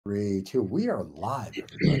3, 2. We are live,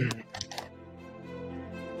 everybody.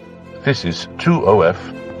 This is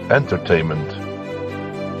 2OF Entertainment.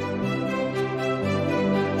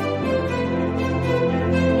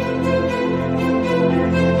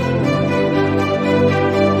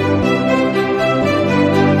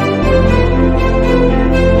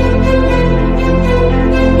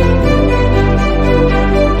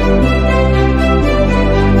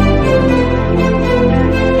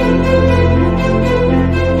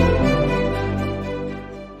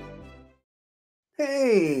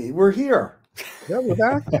 Hey, we're here. Yeah, we're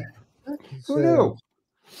back. Who knew?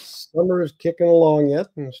 Summer is kicking along yet,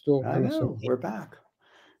 and still. I know. We're back.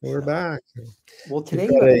 We're back. Well, today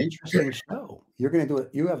you have an interesting show. You're going to do it.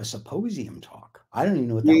 You have a symposium talk. I don't even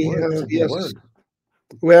know what that word is. Yes. Word.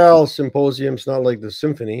 Well, symposium's not like the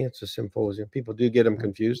symphony. It's a symposium. People do get them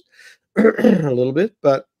confused a little bit,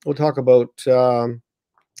 but we'll talk about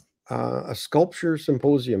a sculpture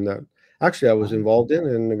symposium that actually I was involved in,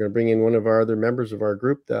 and I'm going to bring in one of our other members of our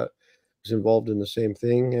group that was involved in the same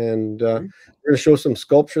thing. And we're going to show some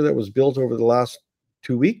sculpture that was built over the last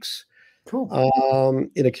 2 weeks. Cool.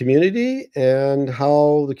 In a community, and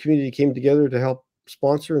how the community came together to help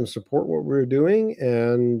sponsor and support what we're doing.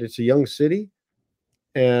 And it's a young city,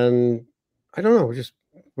 and I don't know, just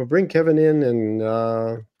we'll bring Kevin in,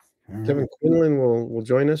 and Kevin Quinlan will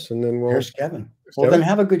join us, and then There's Kevin. Well, then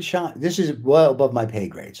have a good shot. This is well above my pay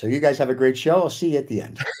grade, so you guys have a great show. I'll see you at the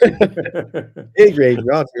end. Pay grade,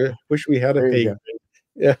 not good. Wish we had a pay grade.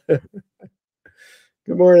 Yeah.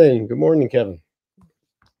 Good morning, Kevin.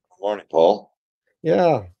 Morning, Paul.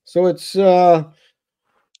 Yeah, so it's a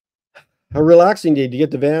relaxing day. Do you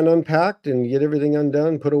get the van unpacked and get everything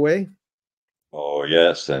undone, put away? Oh,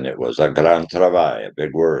 yes, and it was a gran travail, a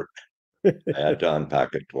big work. I had to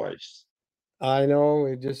unpack it twice. I know,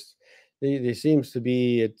 it just there seems to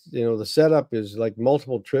be the setup is like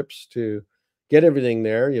multiple trips to get everything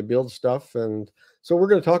there. You build stuff, and so we're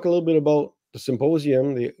going to talk a little bit about the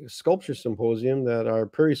symposium, the sculpture symposium that our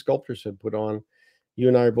Prairie Sculptors had put on. You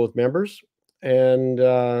and I are both members, and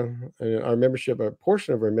our membership, a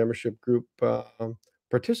portion of our membership group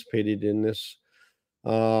participated in this.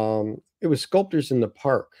 It was Sculptors in the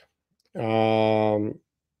Park.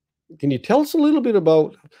 Can you tell us a little bit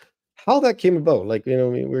about how that came about? Like,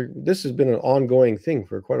 this has been an ongoing thing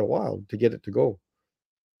for quite a while to get it to go.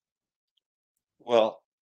 Well,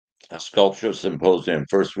 a sculpture symposium,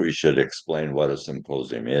 first we should explain what a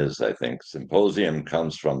symposium is. I think symposium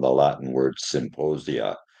comes from the Latin word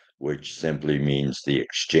symposia, which simply means the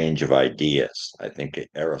exchange of ideas. I think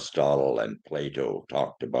Aristotle and Plato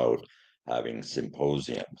talked about having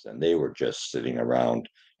symposiums, and they were just sitting around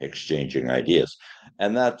exchanging ideas.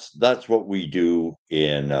 And that's what we do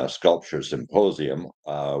in a sculpture symposium.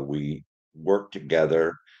 We work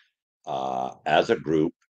together as a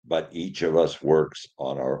group, but each of us works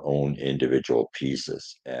on our own individual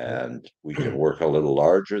pieces. And we can work a little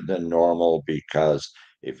larger than normal, because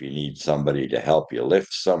if you need somebody to help you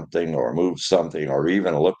lift something or move something, or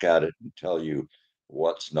even look at it and tell you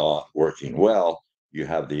what's not working well, you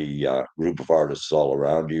have the group of artists all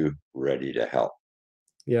around you ready to help.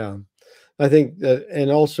 Yeah, I think that,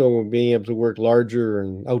 and also being able to work larger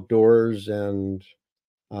and outdoors, and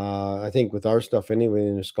I think with our stuff anyway,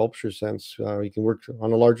 in a sculpture sense, we can work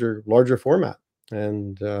on a larger format.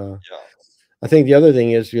 And I think the other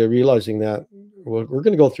thing is you're realizing that we're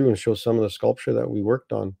going to go through and show some of the sculpture that we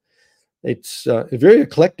worked on. It's a very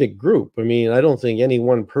eclectic group. I mean, I don't think any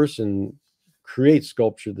one person creates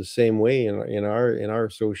sculpture the same way in our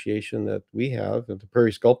association that we have at the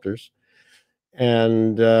Prairie Sculptors.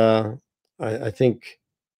 And I think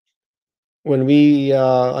when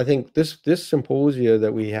I think this symposia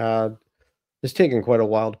that we had, it's taken quite a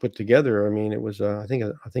while to put together. I mean, it was I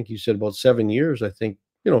think you said about 7 years. I think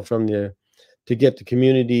from to get the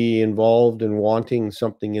community involved and wanting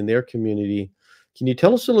something in their community. Can you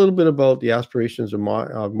tell us a little bit about the aspirations of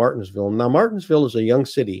Martensville? Now, Martensville is a young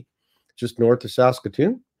city just north of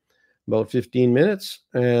Saskatoon, about 15 minutes,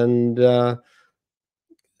 and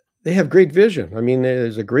they have great vision. I mean,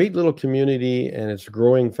 there's a great little community, and it's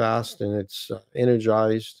growing fast, and it's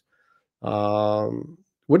energized.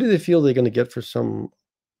 What do they feel they're going to get for some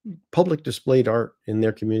public displayed art in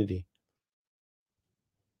their community?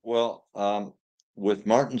 Well, with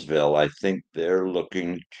Martensville, I think they're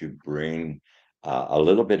looking to bring a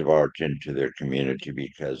little bit of art into their community,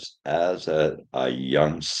 because as a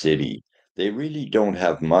young city, they really don't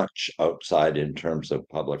have much outside in terms of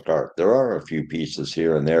public art. There are a few pieces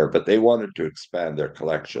here and there, but they wanted to expand their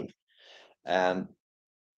collection. And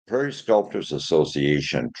Prairie Sculptors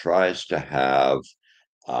Association tries to have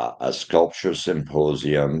a sculpture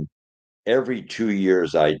symposium every 2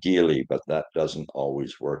 years ideally, but that doesn't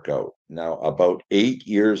always work out. Now, about 8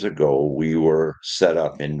 years ago, we were set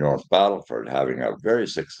up in North Battleford, having a very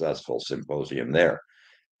successful symposium there.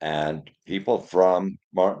 And people from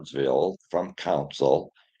Martinsville, from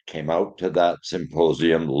council, came out to that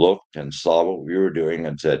symposium, looked and saw what we were doing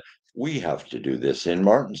and said, we have to do this in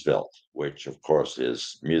Martinsville, which of course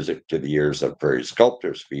is music to the ears of Prairie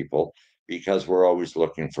Sculptors people, because we're always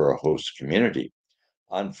looking for a host community.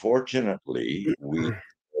 Unfortunately, we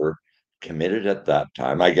were committed at that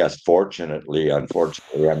time. I guess fortunately,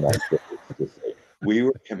 unfortunately, I'm not sure what to say. We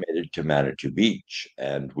were committed to Manitou Beach,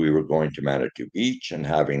 and we were going to Manitou Beach and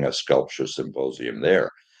having a sculpture symposium there.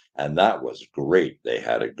 And that was great. They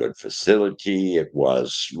had a good facility. It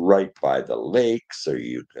was right by the lake, so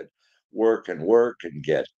you could work and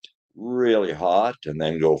get really hot and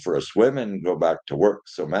then go for a swim and go back to work.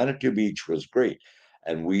 So Manitou Beach was great.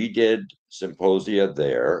 And we did symposia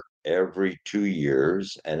there every 2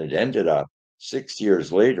 years. And it ended up 6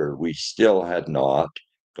 years later, we still had not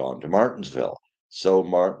gone to Martinsville. So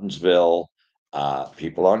Martinsville,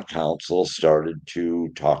 people on council started to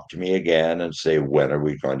talk to me again and say, when are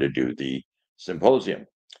we going to do the symposium?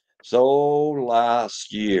 So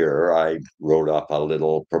last year, I wrote up a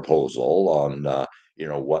little proposal on,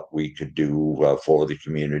 what we could do for the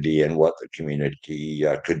community and what the community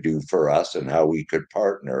could do for us and how we could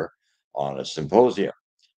partner on a symposium.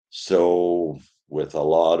 So, with a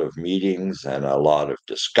lot of meetings and a lot of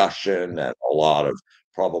discussion and a lot of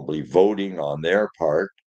probably voting on their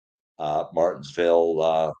part,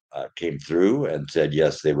 Martinsville came through and said,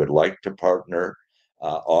 yes, they would like to partner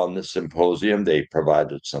on the symposium. They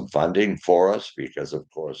provided some funding for us because, of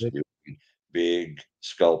course, doing big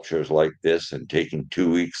sculptures like this and taking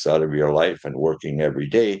 2 weeks out of your life and working every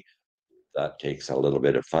day, that takes a little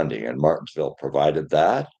bit of funding. And Martinsville provided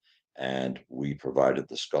that, and we provided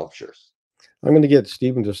the sculptures. I'm going to get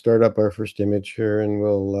Stephen to start up our first image here, and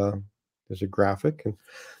we'll there's a graphic. And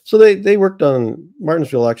so they worked on,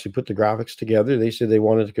 Martinsville actually put the graphics together. They said they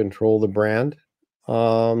wanted to control the brand.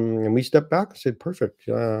 And we stepped back and said, perfect.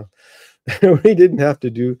 We didn't have to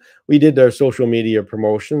do, we did our social media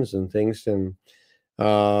promotions and things. And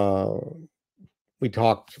we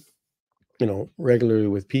talked, regularly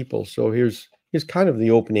with people. So here's kind of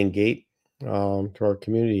the opening gate to our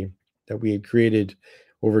community that we had created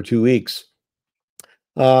over 2 weeks.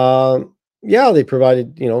 Yeah, they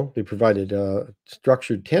provided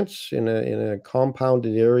structured tents in a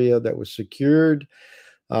compounded area that was secured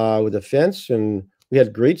with a fence, and we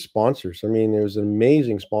had great sponsors. I mean, there was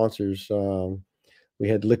amazing sponsors. We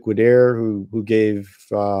had Liquid Air, who gave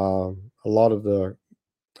a lot of the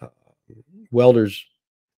welders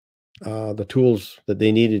the tools that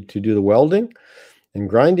they needed to do the welding and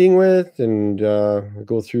grinding with, and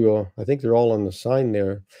go through. I think they're all on the sign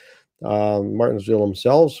there. Martinsville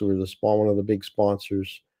themselves were one of the big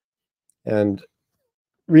sponsors, and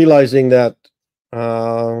realizing that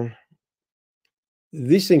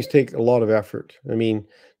these things take a lot of effort. I mean,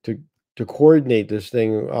 to coordinate this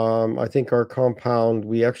thing, I think our compound,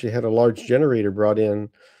 we actually had a large generator brought in.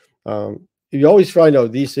 You always find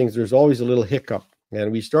out these things, there's always a little hiccup,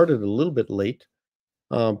 and we started a little bit late.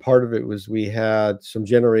 Part of it was we had some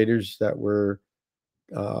generators that were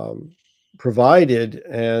provided,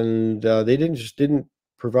 and they didn't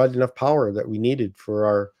provide enough power that we needed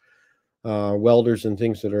for our welders and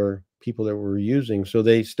things that are people that we're using. So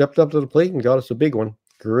they stepped up to the plate and got us a big one,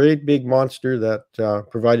 great big monster that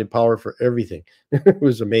provided power for everything. It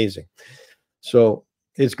was amazing. So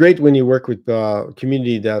it's great when you work with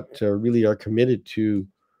community that really are committed to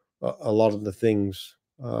a lot of the things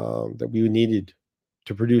that we needed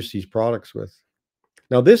to produce these products with.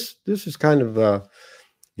 Now this is kind of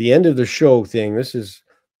the end of the show thing. This is,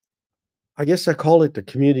 I guess I call it the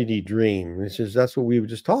community dream. That's what we were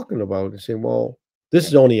just talking about, and saying, well, this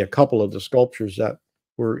is only a couple of the sculptures that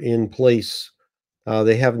were in place.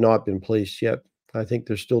 They have not been placed yet. I think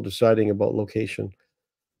they're still deciding about location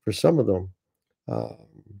for some of them.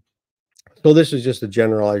 So this is just a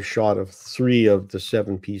generalized shot of 3 of the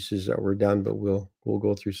 7 pieces that were done, but we'll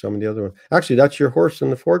go through some of the other ones. Actually, that's your horse in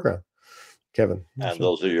the foreground, Kevin. And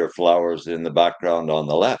those are your flowers in the background on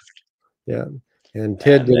the left. Yeah. And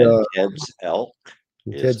Ted did Ted's elk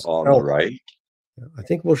is on elk. the right. I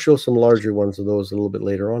think we'll show some larger ones of those a little bit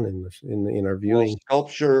later on in our viewing. Well,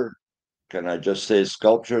 sculpture, can I just say,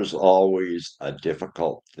 sculpture is always a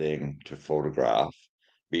difficult thing to photograph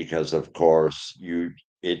because, of course,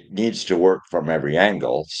 it needs to work from every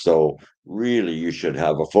angle. So really, you should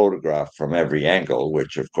have a photograph from every angle,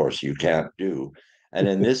 which, of course, you can't do. And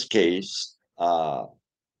in this case,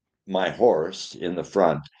 my horse in the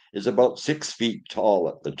front is about 6 feet tall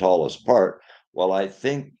at the tallest part, while I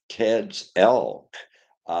think Ted's elk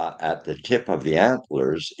at the tip of the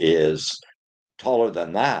antlers is taller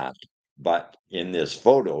than that. But in this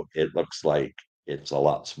photo, it looks like it's a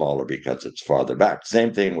lot smaller because it's farther back.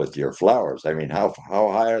 Same thing with your flowers. I mean, how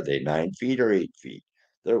high are they? 9 feet or 8 feet?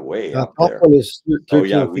 They're way up Top there. one is Oh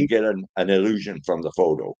yeah, 13 we feet. get an illusion from the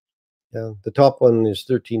photo. Yeah, the top one is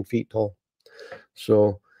 13 feet tall.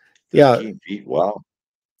 So, yeah, 13 feet. Wow.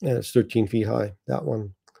 yeah, it's 13 feet high. That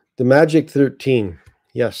one, the Magic 13.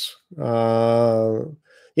 Yes.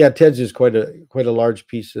 Yeah, Ted's is quite a large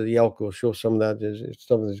piece of the elk. Will show some of that. Is it's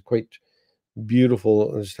something that's quite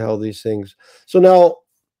beautiful as to how these things. So now,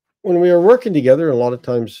 when we were working together, a lot of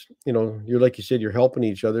times, you're like you said, you're helping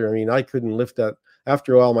each other. I mean, I couldn't lift that.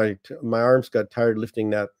 After a while, my arms got tired lifting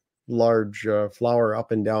that large flower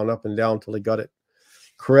up and down till I got it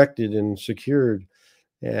corrected and secured.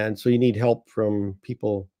 And so you need help from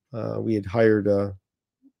people. We had hired a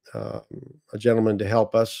gentleman to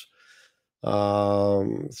help us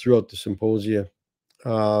throughout the symposia.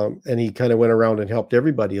 And he kind of went around and helped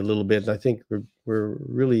everybody a little bit. And I think we're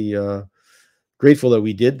really grateful that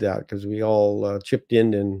we did that, because we all chipped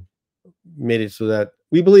in and made it so that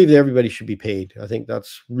we believe that everybody should be paid. I think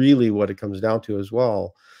that's really what it comes down to as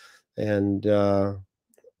well. And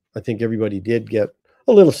I think everybody did get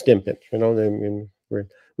a little stipend. I mean,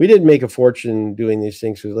 we didn't make a fortune doing these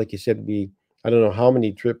things, because like you said, I don't know how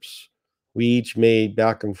many trips we each made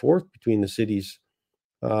back and forth between the cities,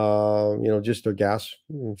 just our gas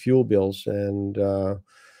and fuel bills, and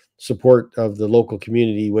support of the local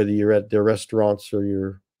community, whether you're at their restaurants or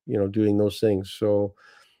you're, doing those things. So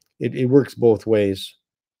it works both ways.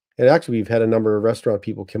 And actually, we've had a number of restaurant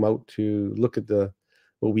people come out to look at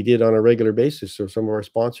what we did on a regular basis. So some of our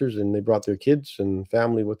sponsors, and they brought their kids and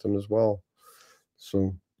family with them as well.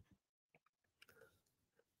 So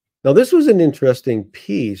now this was an interesting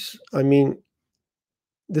piece. I mean,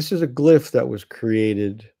 this is a glyph that was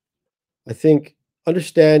created. I think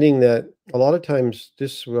understanding that a lot of times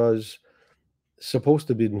this was supposed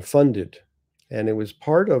to be funded, and it was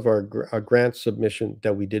part of our grant submission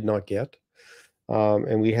that we did not get.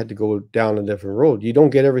 And we had to go down a different road. You don't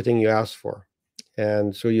get everything you ask for.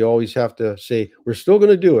 And so you always have to say, we're still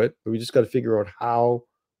going to do it, but we just got to figure out how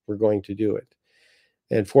we're going to do it.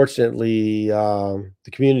 And fortunately,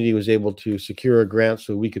 the community was able to secure a grant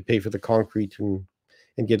so we could pay for the concrete and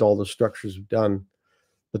get all the structures done.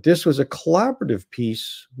 But this was a collaborative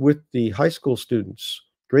piece with the high school students,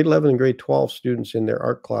 grade 11 and grade 12 students in their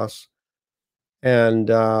art class. And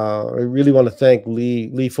I really want to thank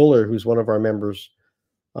Lee Fuller, who's one of our members,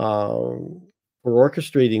 for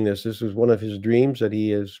orchestrating this. This was one of his dreams that he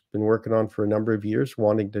has been working on for a number of years,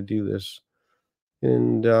 wanting to do this.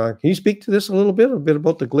 And can you speak to this a bit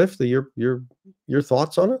about the glyph, your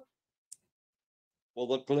thoughts on it? Well,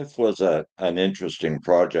 the glyph was an interesting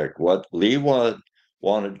project. What Lee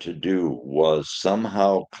wanted to do was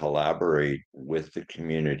somehow collaborate with the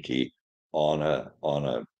community on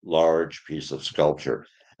a large piece of sculpture.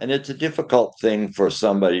 And it's a difficult thing for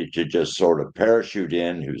somebody to just sort of parachute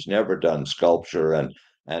in who's never done sculpture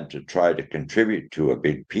and to try to contribute to a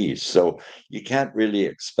big piece. So you can't really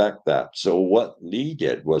expect that. So what Lee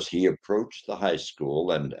did was he approached the high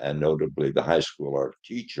school and notably the high school art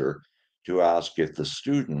teacher to ask if the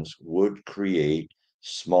students would create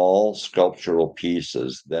small sculptural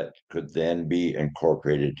pieces that could then be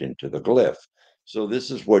incorporated into the glyph. So this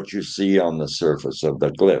is what you see on the surface of the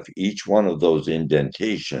glyph. Each one of those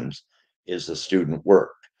indentations is a student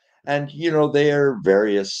work. And, they are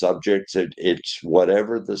various subjects. It's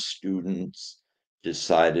whatever the students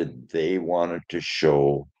decided they wanted to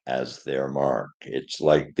show as their mark. It's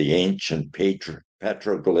like the ancient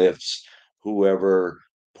petroglyphs, whoever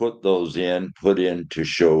put in to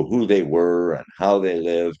show who they were and how they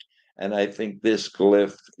lived. And I think this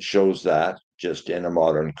glyph shows that just in a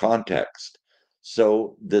modern context.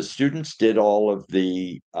 So the students did all of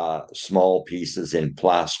the small pieces in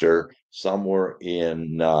plaster. Some were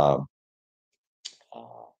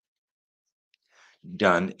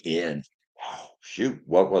done in, oh, shoot,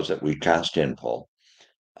 what was it we cast in, Paul?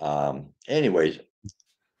 Anyways,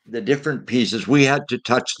 the different pieces, we had to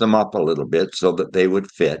touch them up a little bit so that they would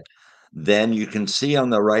fit. Then you can see on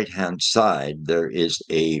the right-hand side, there is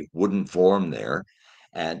a wooden form there.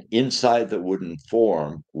 And inside the wooden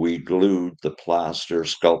form, we glued the plaster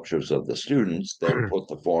sculptures of the students, then put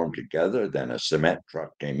the form together. Then a cement truck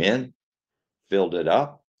came in, filled it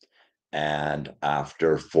up. And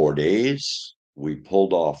after 4 days, we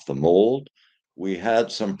pulled off the mold. We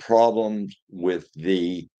had some problems with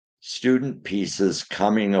the student pieces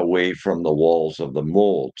coming away from the walls of the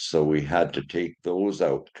mold. So we had to take those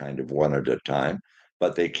out kind of one at a time,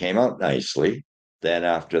 but they came out nicely. Then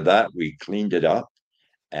after that, we cleaned it up,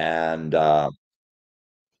 and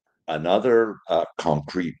another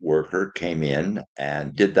concrete worker came in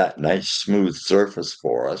and did that nice smooth surface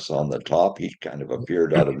for us on the top. He kind of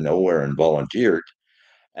appeared out of nowhere and volunteered.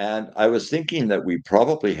 And I was thinking that we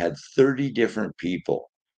probably had 30 different people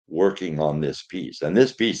working on this piece. And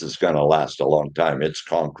this piece is going to last a long time. It's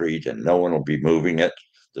concrete and no one will be moving it.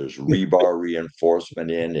 There's rebar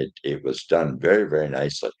reinforcement in it. It was done very, very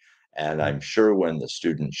nicely. And I'm sure when the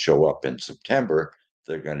students show up in September,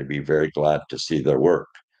 they're going to be very glad to see their work.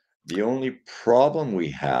 The only problem we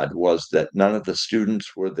had was that none of the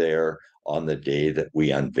students were there on the day that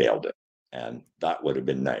we unveiled it. And that would have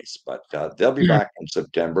been nice, but they'll be back in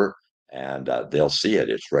September, and they'll see it.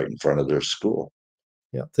 It's right in front of their school.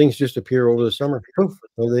 Yeah, things just appear over the summer. Poof,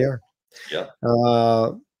 there they are. Yeah.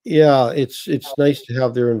 Yeah, it's nice to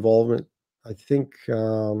have their involvement. I think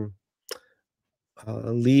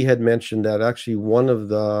Lee had mentioned that actually one of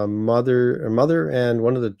the mother and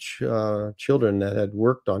one of the children that had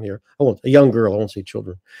worked on here, a young girl, I won't say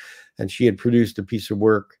children, and she had produced a piece of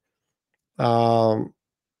work.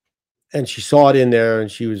 And she saw it in there,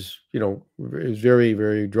 and she was, was very,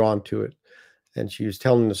 very drawn to it. And she was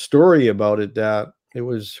telling the story about it, that it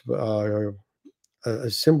was a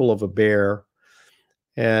symbol of a bear,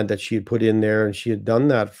 and that she had put in there, and she had done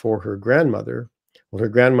that for her grandmother. Well, her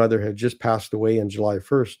grandmother had just passed away on July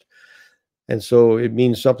 1st. And so it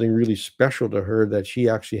means something really special to her that she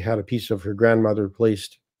actually had a piece of her grandmother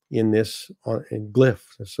placed in this in glyph.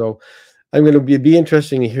 So I'm going to be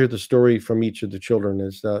interesting to hear the story from each of the children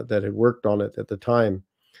that had worked on it at the time,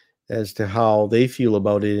 as to how they feel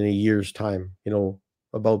about it in a year's time,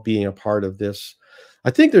 about being a part of this.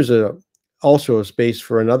 I think there's also a space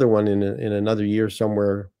for another one in another year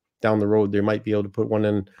somewhere down the road. They might be able to put one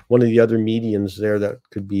in one of the other medians there that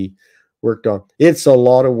could be worked on. It's a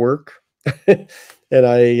lot of work. And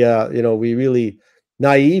we really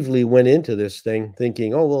naively went into this thing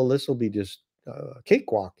thinking, oh, well, this will be just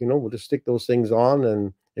cakewalk, we'll just stick those things on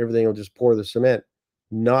and everything will just pour the cement.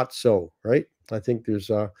 Not so, right? I think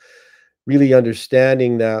there's really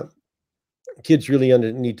understanding that kids really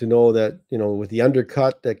need to know that, with the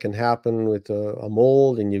undercut that can happen with a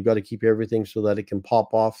mold, and you've got to keep everything so that it can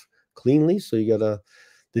pop off cleanly. So you got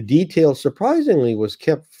the detail surprisingly was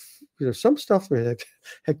kept, some stuff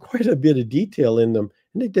had quite a bit of detail in them,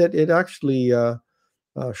 and it actually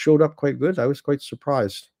showed up quite good. I was quite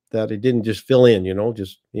surprised that it didn't just fill in,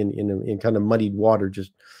 just in kind of muddied water,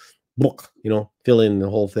 just fill in the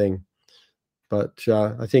whole thing. But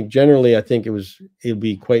I think generally, it'll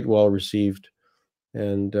be quite well received,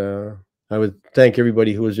 and I would thank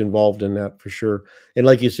everybody who was involved in that for sure. And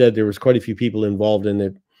like you said, there was quite a few people involved in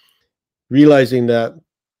it, realizing that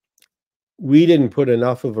we didn't put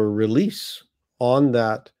enough of a release on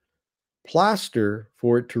that plaster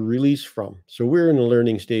for it to release from. So we're in the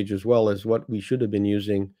learning stage as well as what we should have been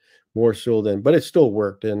using more so than, but it still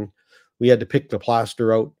worked. And we had to pick the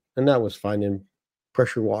plaster out, and that was fine, and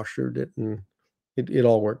pressure washered it, and it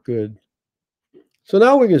all worked good. So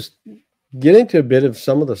now we just get into a bit of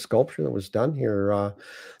some of the sculpture that was done here.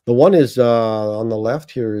 The one is on the left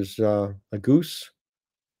here is a goose.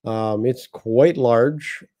 It's quite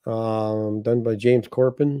large, done by James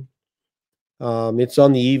Corpin. It's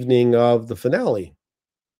on the evening of the finale,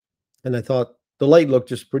 and I thought the light looked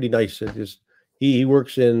just pretty nice. He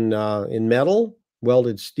works in metal,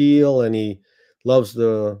 welded steel, and he loves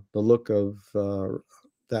the look of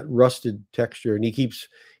that rusted texture. And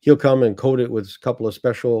he'll come and coat it with a couple of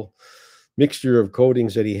special mixture of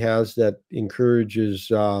coatings that he has that encourages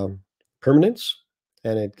permanence,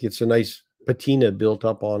 and it gets a nice patina built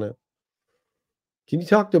up on it. Can you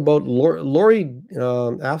talk about Lori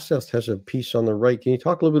Afseth has a piece on the right. Can you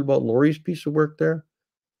talk a little bit about Lori's piece of work there?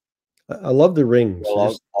 I love the rings.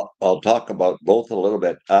 Well, I'll talk about both a little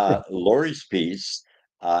bit. Lori's piece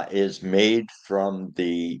is made from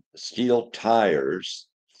the steel tires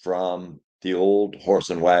from the old horse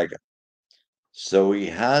and wagon. So he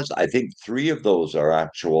has, I think, 3 of those are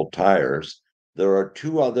actual tires. There are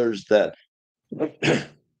 2 others that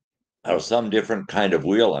are some different kind of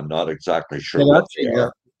wheel. I'm not exactly sure what they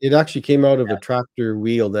are. It actually came out of a tractor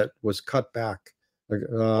wheel that was cut back.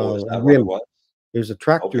 Oh, is that what it rim. was? There's a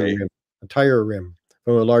tractor rim, a tire rim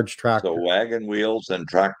from a large tractor. So wagon wheels and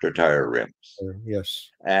tractor tire rims. Yes.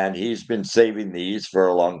 And he's been saving these for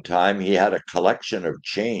a long time. He had a collection of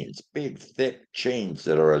chains, big, thick chains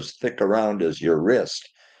that are as thick around as your wrist.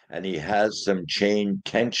 And he has some chain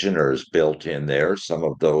tensioners built in there, some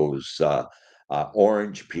of those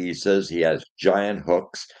orange pieces. He has giant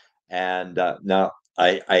hooks. And now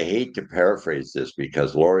I hate to paraphrase this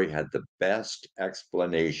because Laurie had the best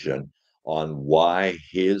explanation on why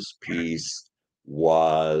his piece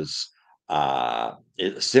was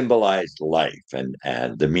it symbolized life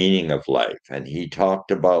and the meaning of life. And he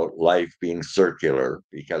talked about life being circular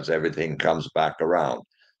because everything comes back around.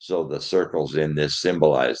 So the circles in this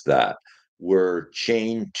symbolize that. We're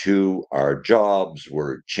chained to our jobs,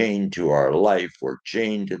 we're chained to our life, we're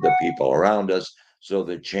chained to the people around us. So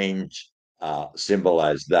the change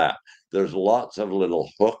symbolize that. There's lots of little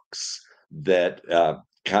hooks that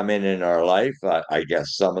come in our life. I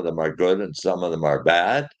guess some of them are good and some of them are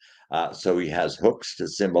bad. So he has hooks to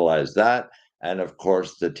symbolize that. And of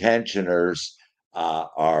course, the tensioners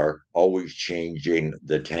are always changing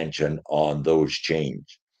the tension on those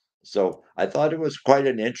chains. So I thought it was quite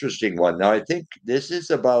an interesting one. Now, I think this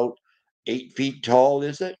is about 8 feet tall,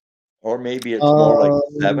 is it? Or maybe it's more like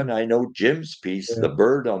 7. Um, I know Jim's piece, yeah, the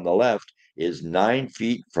bird on the left, is 9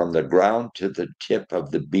 feet from the ground to the tip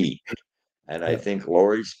of the beak. And I yeah, think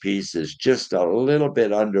Laurie's piece is just a little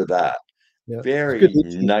bit under that. yeah. It's good Very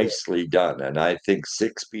history to it. nicely done. And I think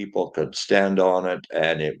 6 people could stand on it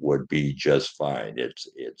and it would be just fine.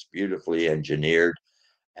 It's beautifully engineered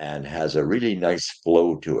and has a really nice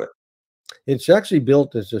flow to it. It's actually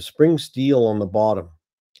built as a spring steel on the bottom,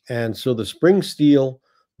 and so the spring steel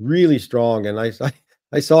really strong. And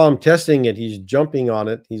I saw him testing it. He's jumping on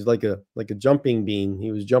it. He's like a jumping bean.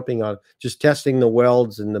 He was jumping on, just testing the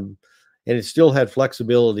welds and it still had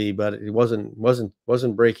flexibility, but it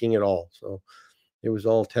wasn't breaking at all. So it was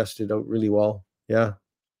all tested out really well. Yeah,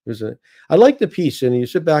 it was a. I like the piece, and you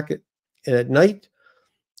sit back at night,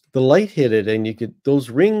 the light hit it, and you could those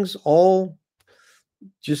rings all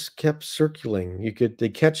just kept circling. They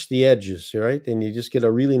catch the edges, right? And you just get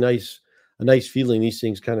a nice feeling. These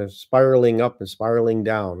things kind of spiraling up and spiraling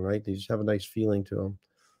down, right? They just have a nice feeling to them.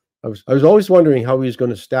 I was always wondering how he was going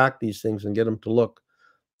to stack these things and get them to look.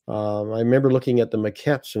 I remember looking at the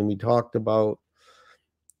maquettes, and we talked about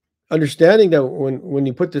understanding that when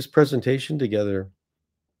you put this presentation together,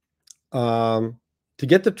 to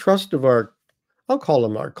get the trust of I'll call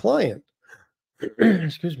him our client.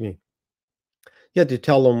 Excuse me. You had to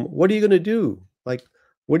tell them, what are you going to do? Like,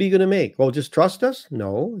 what are you going to make? Well, just trust us?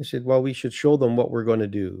 No. I said, well, we should show them what we're going to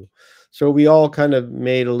do. So we all kind of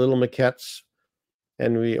made a little maquettes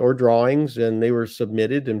or drawings, and they were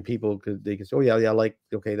submitted, and they could say, oh yeah, like,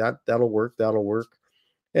 okay, that'll work.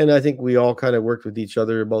 And I think we all kind of worked with each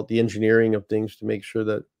other about the engineering of things to make sure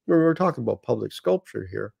that we're talking about public sculpture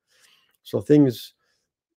here. So things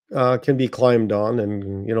can be climbed on,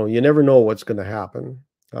 and you never know what's going to happen.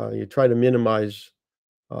 You try to minimize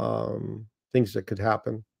things that could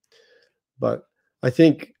happen, but I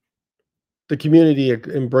think the community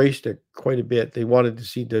embraced it quite a bit. They wanted to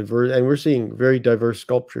see diverse, and we're seeing very diverse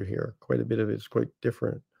sculpture here. Quite a bit of it is quite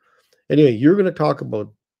different. Anyway, you're going to talk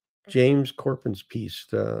about James Corpin's piece,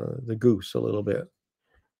 the goose, a little bit.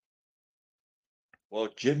 Well,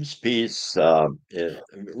 Jim's piece,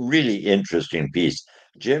 really interesting piece.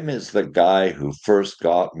 Jim is the guy who first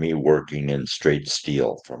got me working in straight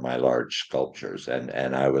steel for my large sculptures,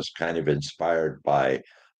 and I was kind of inspired by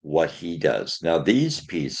what he does. Now, these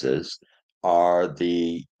pieces are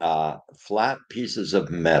the flat pieces of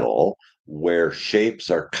metal where shapes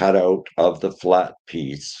are cut out of the flat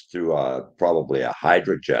piece through probably a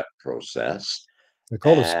hydrojet process. They're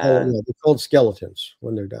called a skeleton. And Yeah, they're called skeletons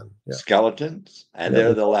when they're done. Yeah, skeletons, and yeah,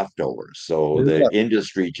 they're the leftovers. So the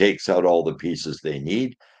industry takes out all the pieces they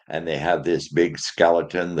need, and they have this big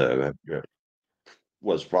skeleton. The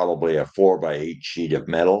was probably a 4 by 8 sheet of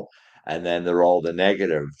metal, and then they're all the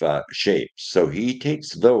negative shapes. So he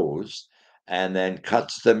takes those and then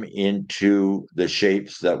cuts them into the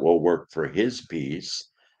shapes that will work for his piece,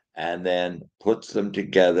 and then puts them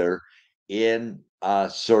together in a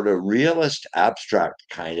sort of realist abstract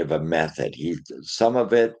kind of a method. Some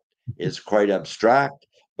of it is quite abstract,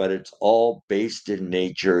 but it's all based in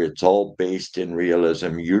nature. It's all based in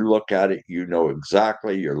realism. You look at it, you know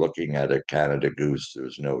exactly you're looking at a Canada goose.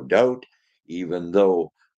 There's no doubt, even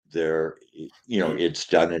though it's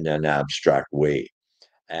done in an abstract way.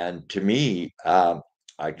 And to me,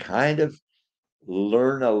 I kind of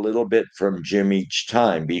learn a little bit from Jim each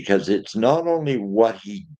time because it's not only what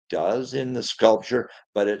he does in the sculpture,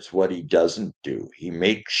 but it's what he doesn't do. He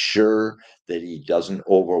makes sure that he doesn't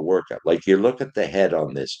overwork it. Like you look at the head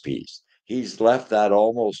on this piece, he's left that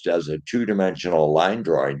almost as a two-dimensional line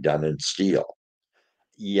drawing done in steel.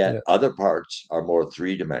 Yet yeah. other parts are more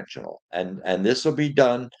three-dimensional. And this will be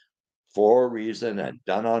done for a reason and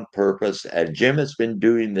done on purpose. And Jim has been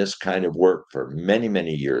doing this kind of work for many,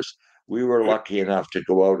 many years. We were lucky enough to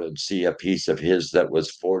go out and see a piece of his that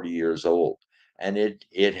was 40 years old, and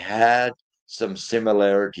it had some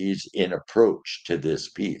similarities in approach to this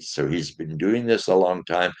piece. So he's been doing this a long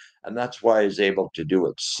time, and that's why he's able to do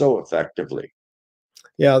it so effectively.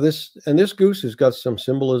 Yeah, this goose has got some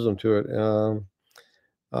symbolism to it.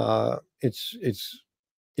 Uh, it's it's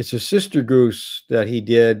it's a sister goose that he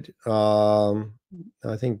did,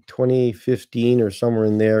 I think 2015 or somewhere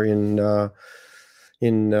in there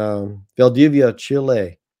in Valdivia,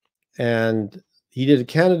 Chile, and he did a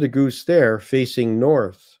Canada goose there facing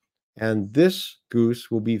north, and this goose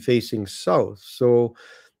will be facing south. So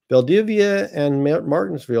Valdivia and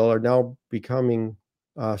Martinsville are now becoming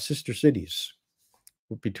sister cities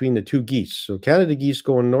between the two geese. So Canada geese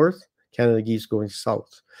going north, Canada geese going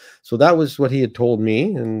south. So that was what he had told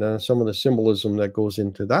me, and some of the symbolism that goes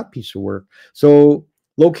into that piece of work. So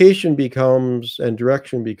location becomes and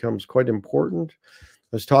direction becomes quite important.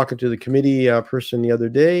 I was talking to the committee person the other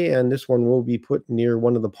day, and this one will be put near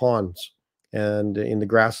one of the ponds and in the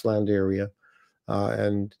grassland area.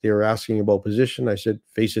 And they were asking about position. I said,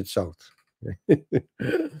 face it south.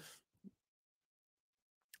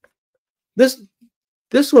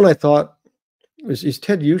 This one I thought is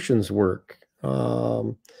Ted Ushin's work.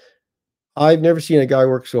 I've never seen a guy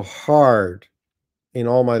work so hard in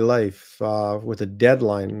all my life with a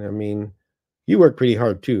deadline. I mean, you work pretty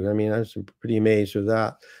hard too. I mean, I was pretty amazed with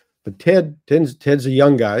that. But Ted's a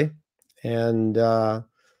young guy, and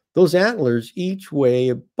those antlers each weigh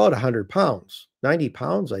about 100 pounds, 90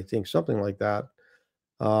 pounds, I think, something like that,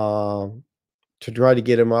 to try to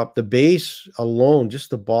get him up. The base alone, just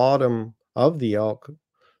the bottom of the elk,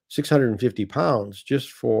 650 pounds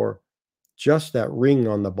just for just that ring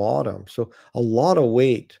on the bottom. So a lot of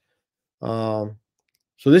weight. So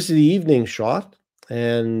this is the evening shot,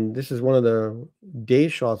 and this is one of the day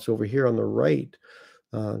shots over here on the right,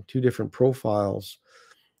 two different profiles.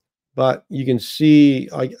 But you can see,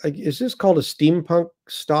 is this called a steampunk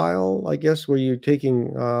style, I guess, where you're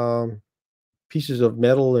taking pieces of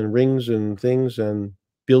metal and rings and things and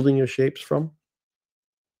building your shapes from?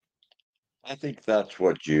 I think that's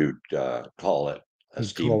what you'd call it, a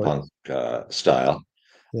You'd call it. steampunk style.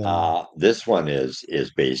 Yeah. This one is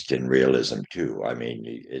based in realism too. I mean,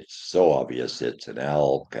 it's so obvious it's an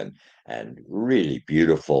elk and really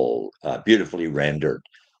beautiful, beautifully rendered.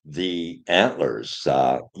 The antlers,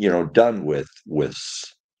 done with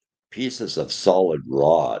pieces of solid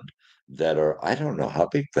rod that are, I don't know how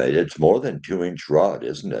big they. It's more than 2-inch rod,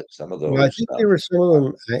 isn't it? Some of Yeah, I those. think they were some of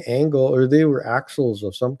them angle, or they were axles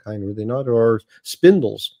of some kind, were they not? Or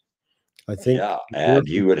spindles, I think. Yeah, and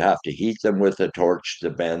he would have to heat them with a torch to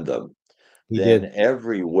bend them. He Then did.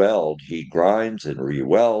 every weld he grinds and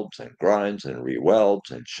re-welds and grinds and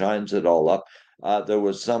re-welds and shines it all up. There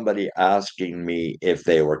was somebody asking me if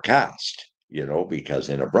they were cast, because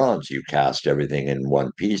in a bronze you cast everything in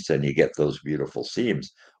one piece and you get those beautiful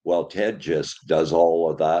seams. Well, Ted just does all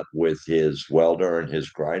of that with his welder and his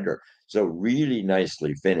grinder. So really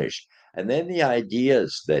nicely finished. And then the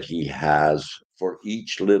ideas that he has for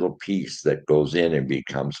each little piece that goes in and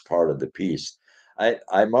becomes part of the piece.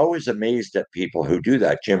 I'm always amazed at people who do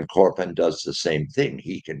that. Jim Corpin does the same thing.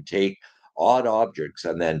 He can take odd objects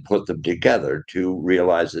and then put them together to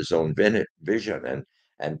realize his own vision.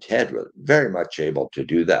 And Ted was very much able to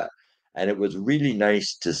do that. And it was really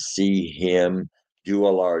nice to see him do a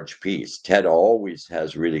large piece. Ted always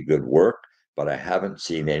has really good work, but I haven't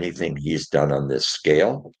seen anything he's done on this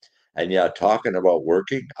scale. And yeah, talking about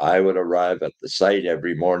working, I would arrive at the site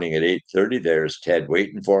every morning at 8:30. There's Ted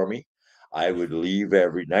waiting for me. I would leave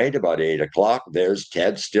every night about 8 o'clock. There's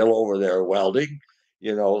Ted still over there welding,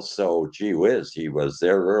 so gee whiz, he was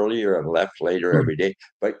there earlier and left later every day.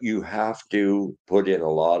 But you have to put in a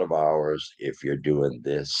lot of hours if you're doing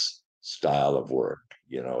this style of work.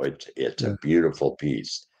 It's a Yeah. beautiful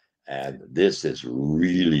piece. And this is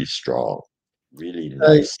really strong, really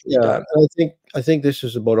nicely Yeah, done. and I think this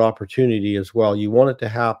is about opportunity as well. You want it to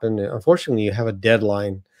happen. Unfortunately, you have a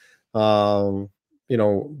deadline. Um,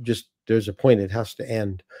 just there's a point it has to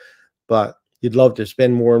end. But you'd love to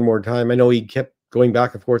spend more and more time. I know he kept going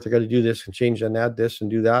back and forth. I got to do this and change and add this and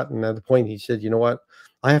do that. And at the point he said, you know what?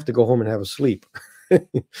 I have to go home and have a sleep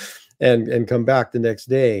and come back the next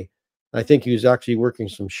day. I think he was actually working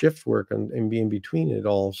some shift work and being between it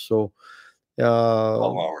all. So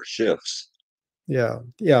 12-hour shifts. yeah,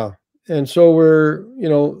 yeah. And so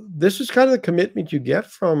this is kind of the commitment you get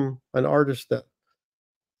from an artist that,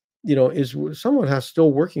 is someone has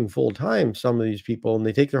still working full time, some of these people, and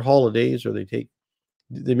they take their holidays or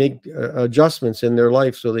they make adjustments in their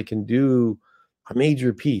life so they can do a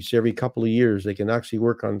major piece every couple of years. They can actually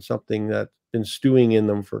work on something that been stewing in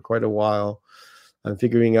them for quite a while and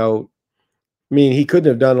figuring out. I mean, he couldn't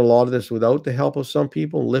have done a lot of this without the help of some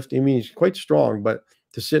people. Lift, I mean, he's quite strong, but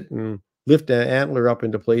to sit and lift an antler up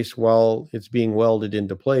into place while it's being welded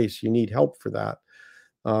into place, you need help for that.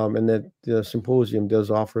 And that the symposium does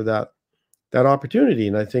offer that opportunity.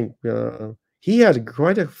 And I think he had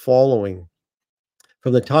quite a following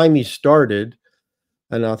from the time he started.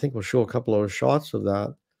 And I think we'll show a couple of shots of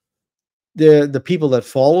that. The people that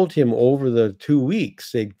followed him over the 2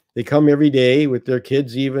 weeks, they come every day with their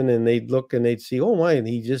kids even, and they'd look and they'd see, oh my, and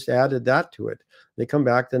he just added that to it. They come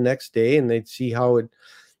back the next day and they'd see how it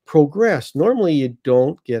progressed. Normally you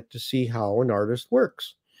don't get to see how an artist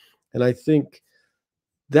works. And I think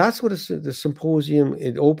that's what the symposium,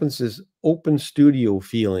 it opens this open studio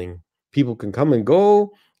feeling. People can come and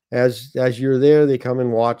go as you're there. They come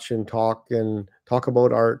and watch and talk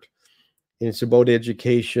about art. And it's about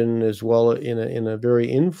education as well in a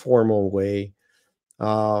very informal way.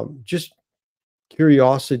 Just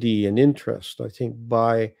curiosity and interest, I think,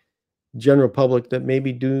 by general public that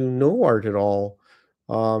maybe do no art at all.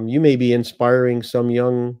 You may be inspiring some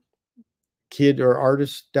young kid or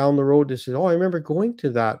artist down the road to say, oh, I remember going to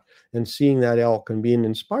that and seeing that elk and being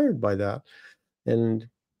inspired by that. And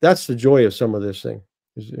that's the joy of some of this thing.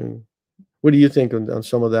 What do you think on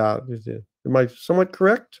some of that? Am I somewhat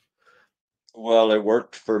correct? Well, it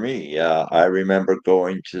worked for me. I remember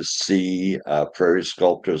going to see Prairie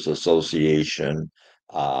Sculptors Association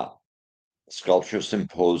uh, sculpture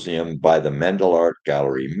symposium by the Mendel Art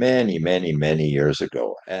Gallery many, many, many years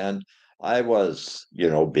ago. And I was,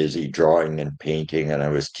 busy drawing and painting, and I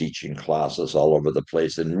was teaching classes all over the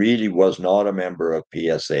place and really was not a member of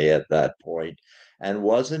PSA at that point and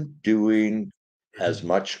wasn't doing as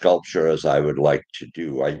much sculpture as I would like to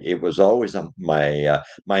do. It was always my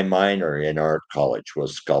minor in art college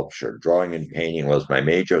was sculpture. Drawing and painting was my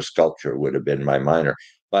major. Sculpture would have been my minor,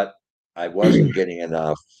 but I wasn't getting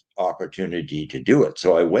enough opportunity to do it.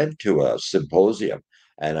 So I went to a symposium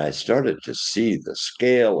and I started to see the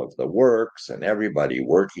scale of the works and everybody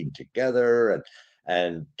working together.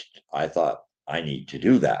 And I thought, I need to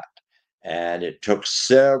do that. And it took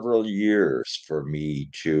several years for me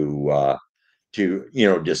to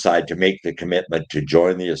decide to make the commitment to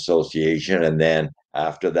join the association, and then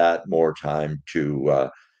after that more time to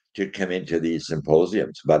come into these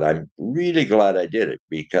symposiums. But I'm really glad I did it,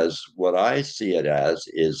 because what I see it as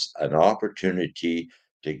is an opportunity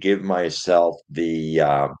to give myself the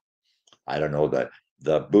I don't know,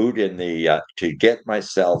 the boot in the to get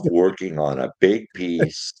myself working on a big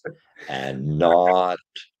piece and not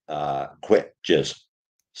quit. Just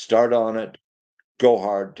start on it, go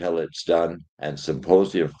hard till it's done, and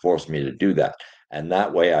Symposium forced me to do that. And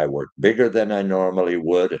that way I work bigger than I normally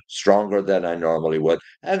would, stronger than I normally would,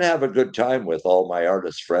 and have a good time with all my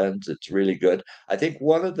artist friends. It's really good. I think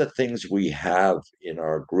one of the things we have in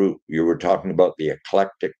our group, you were talking about the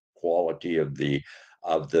eclectic quality of the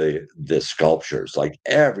sculptures. Like,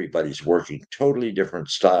 everybody's working totally different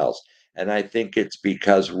styles. And I think it's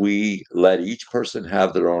because we let each person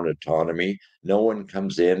have their own autonomy. No one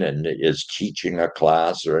comes in and is teaching a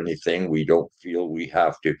class or anything. We don't feel we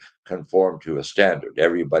have to conform to a standard.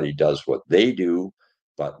 Everybody does what they do,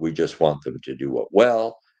 but we just want them to do it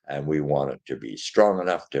well. And we want it to be strong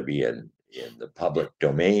enough to be in the public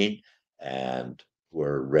domain. And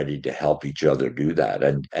we're ready to help each other do that.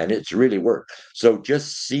 And it's really worked. So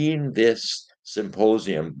just seeing this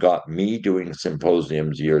symposium got me doing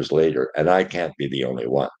symposiums years later, and I can't be the only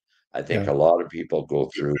one. I think Yeah. a lot of people go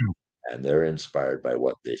through and they're inspired by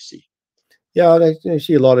what they see. Yeah, and I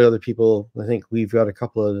see a lot of other people. I think we've got a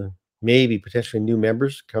couple of maybe potentially new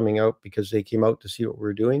members coming out because they came out to see what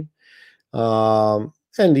we're doing. And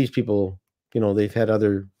these people, they've had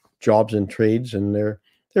other jobs and trades, and they're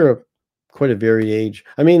quite a varied age.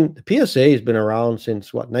 I mean, the PSA has been around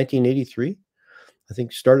since what, 1983? I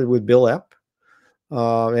think started with Bill Epp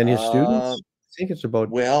and his Uh, students. I think it's about,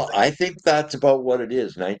 well, I think that's about what it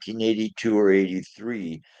is, 1982 or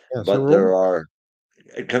 83. yeah. So But there are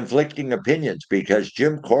conflicting opinions, because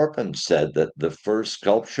Jim Corpin said that the first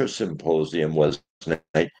sculpture symposium was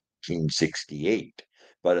 1968.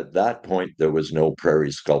 But at that point, there was no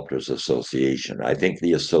Prairie Sculptors Association. I think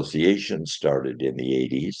the association started in the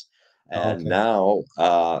 80s. And okay. now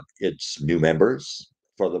it's new members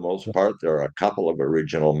for the most part. There are a couple of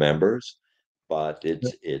original members, but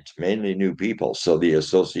it's mainly new people. So the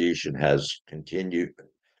association has continued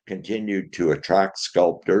to attract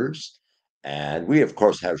sculptors, and we of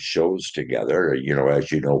course have shows together.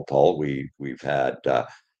 As you know, Paul, we've had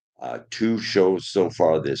two shows so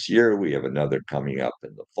far this year. We have another coming up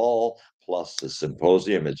in the fall, plus the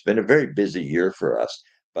symposium. It's been a very busy year for us,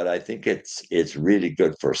 but I think it's really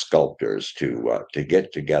good for sculptors to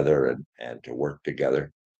get together and to work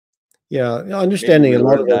together. Yeah, Maybe understanding we a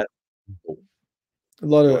lot learned of that.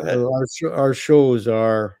 Go ahead. our shows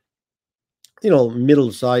are,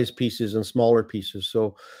 middle-sized pieces and smaller pieces.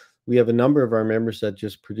 So we have a number of our members that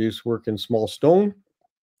just produce work in small stone,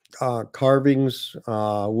 carvings,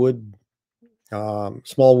 wood,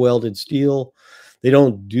 small welded steel. They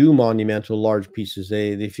don't do monumental large pieces.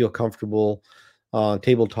 They feel comfortable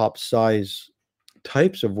tabletop size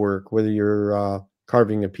types of work, whether you're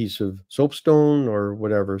carving a piece of soapstone or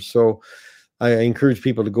whatever. So I encourage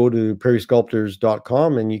people to go to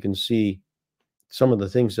prairiesculptors.com and you can see some of the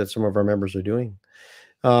things that some of our members are doing.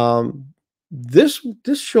 This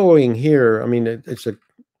showing here, I mean, it's a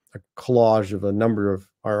collage of a number of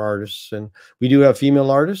our artists, and we do have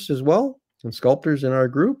female artists as well and sculptors in our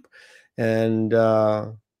group. And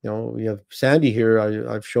we have Sandy here.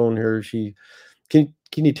 I've shown her. She can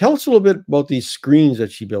you tell us a little bit about these screens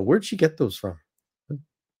that she built? Where'd she get those from?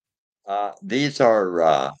 These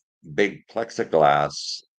are big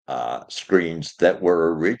plexiglass screens that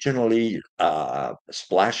were originally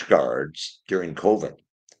splash guards during COVID.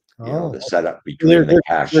 Oh, The setup they're between the they're they're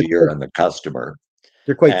cashier quite, and the customer.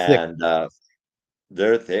 they're quite thick. And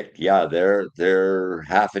they're thick. Yeah, they're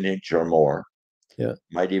half an inch or more. Yeah.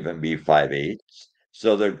 Might even be 5/8.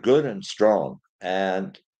 So they're good and strong.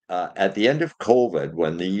 And at the end of COVID,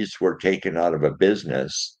 when these were taken out of a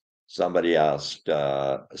business, somebody asked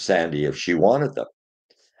Sandy if she wanted them.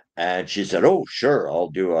 And she said, "Oh, sure, I'll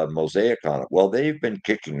do a mosaic on it." Well, they've been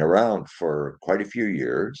kicking around for quite a few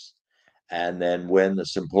years. And then when the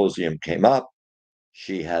symposium came up,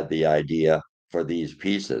 she had the idea for these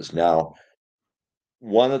pieces. Now,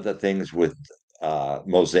 one of the things with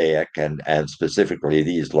mosaic and specifically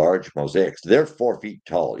these large mosaics, they're 4 feet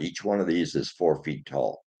tall. Each one of these is 4 feet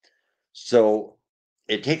tall. So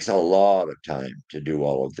it takes a lot of time to do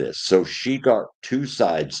all of this. So she got 2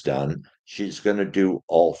 sides done. She's going to do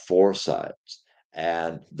all 4 sides.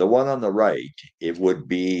 And the one on the right, it would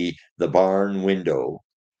be the barn window.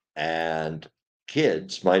 And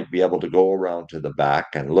kids might be able to go around to the back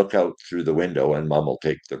and look out through the window, and mom will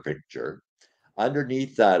take their picture.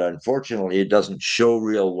 Underneath that, unfortunately, it doesn't show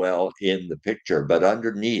real well in the picture, but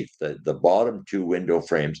underneath the bottom 2 window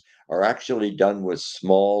frames are actually done with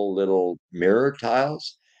small little mirror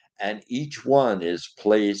tiles, and each one is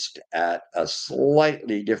placed at a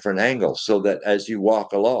slightly different angle so that as you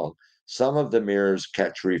walk along, some of the mirrors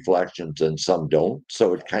catch reflections and some don't.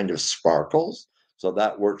 So it kind of sparkles. So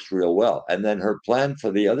that works real well. And then her plan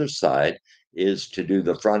for the other side is to do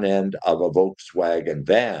the front end of a Volkswagen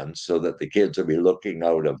van so that the kids will be looking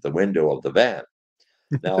out of the window of the van.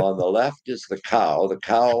 Now, on the left is the cow. The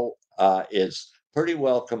cow is pretty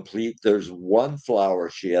well complete. There's one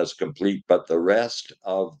flower she has complete, but the rest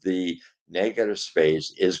of the negative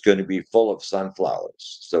space is going to be full of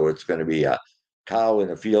sunflowers. So it's going to be a cow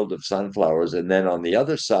in a field of sunflowers. And then on the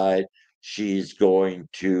other side, she's going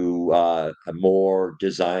to a more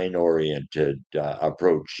design oriented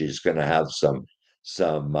approach. She's going to have some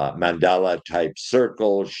mandala type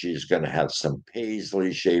circles. She's going to have some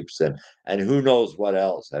paisley shapes and who knows what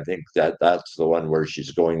else. I think that's the one where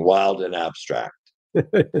she's going wild and abstract.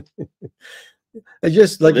 I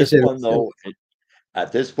just So like I this said, one though,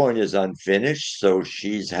 at this point is unfinished, so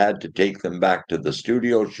she's had to take them back to the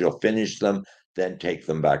studio. She'll finish them, then take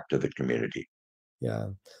them back to the community. yeah,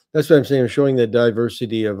 that's what I'm saying. Showing the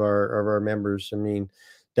diversity of our members. I mean,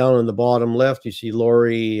 down on the bottom left, you see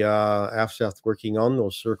Lori Afseth working on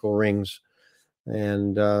those circle rings,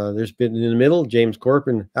 and there's been in the middle James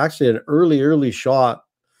Corpin. Actually, an early shot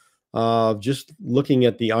of just looking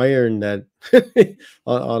at the iron that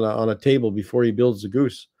on a table before he builds the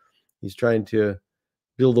goose. He's trying to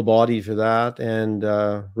build a body for that, and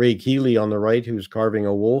Ray Keeley on the right, who's carving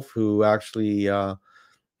a wolf, who actually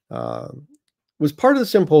was part of the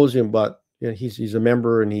symposium, but he's a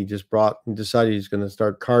member, and he just brought and decided he's going to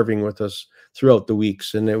start carving with us throughout the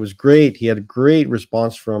weeks, and it was great. He had a great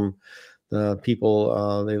response from the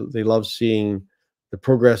people. They love seeing the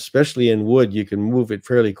progress, especially in wood. You can move it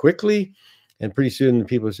fairly quickly, and pretty soon the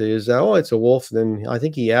people say, "Is that it's a wolf?" Then I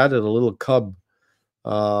think he added a little cub,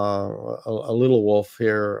 a little wolf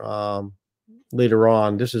here later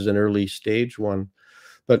on. This is an early stage one,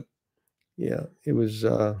 but yeah, it was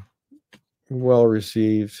well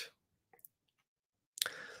received.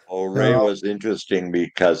 Oh, Ray was interesting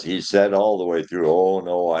because he said all the way through, "Oh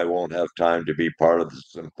no, I won't have time to be part of the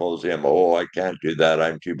symposium. Oh, I can't do that.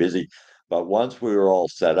 I'm too busy." But once we were all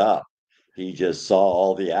set up, he just saw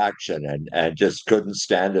all the action and just couldn't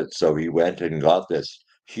stand it. So he went and got this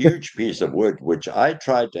huge piece of wood, which I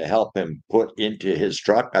tried to help him put into his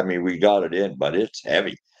truck. I mean, we got it in, but it's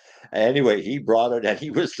heavy. Anyway, he brought it and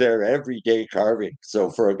he was there every day carving. So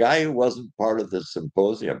for a guy who wasn't part of the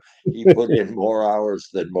symposium, he put in more hours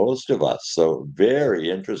than most of us. So very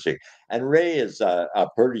interesting. And Ray is a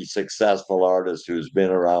pretty successful artist who's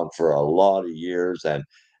been around for a lot of years, and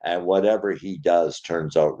whatever he does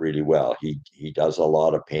turns out really well. He does a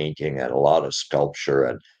lot of painting and a lot of sculpture,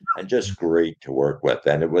 and just great to work with.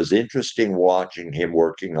 And it was interesting watching him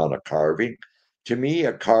working on a carving. To me,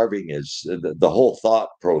 a carving is the whole thought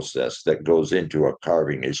process that goes into a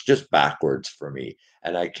carving is just backwards for me.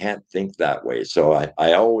 And I can't think that way. So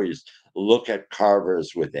I always look at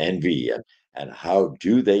carvers with envy, and how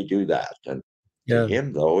do they do that? And to Yeah.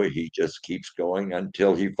 him, though, he just keeps going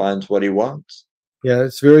until he finds what he wants. Yeah,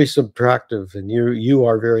 it's very subtractive, and you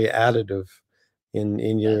are very additive in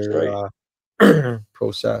That's right. your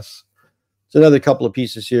process. There's another couple of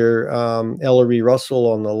pieces here. Ellery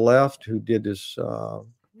Russell on the left, who did this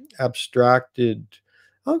abstracted,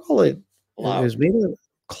 I'll call it, it was Wow. made of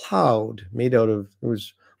cloud, made out of, it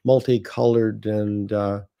was multicolored and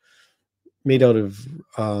made out of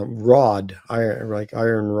rod, iron, like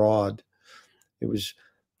iron rod. It was,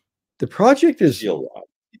 the project is, Steel rod.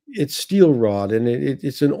 it's steel rod, and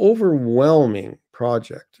it's an overwhelming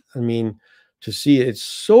project. I mean, to see it, it's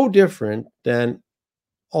so different than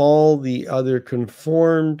all the other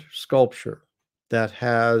conformed sculpture that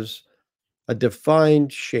has a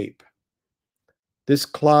defined shape. This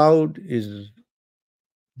cloud is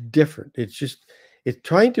different. It's just, it's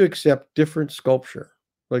trying to accept different sculpture,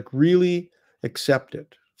 like really accept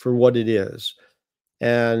it for what it is.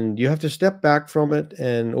 And you have to step back from it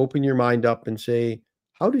and open your mind up and say,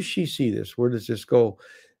 how does she see this? Where does this go?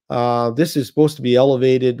 This is supposed to be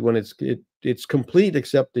elevated when it's complete,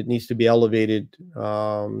 except it needs to be elevated 8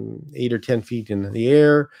 or 10 feet in the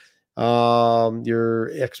air. You're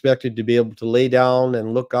expected to be able to lay down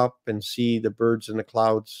and look up and see the birds in the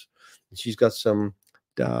clouds. And she's got some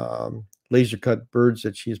laser cut birds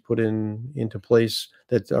that she's put into place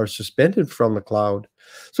that are suspended from the cloud.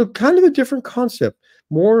 So kind of a different concept,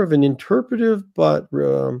 more of an interpretive, but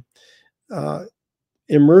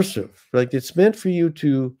immersive. Like it's meant for you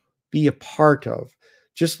to be a part of,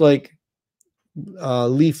 just like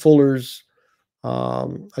Lee Fuller's.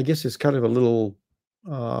 I guess it's kind of a little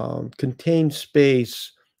contained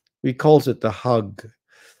space. He calls it the hug.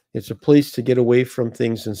 It's a place to get away from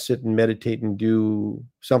things and sit and meditate and do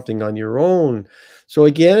something on your own. So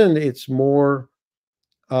again, it's more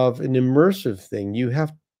of an immersive thing. You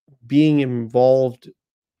have being involved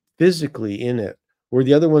physically in it, where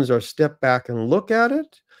the other ones are step back and look at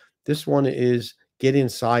it. This one is get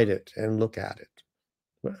inside it and look at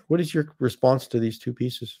it. What is your response to these two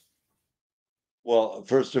pieces? Well,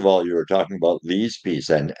 first of all, you were talking about Lee's piece,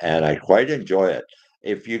 and I quite enjoy it.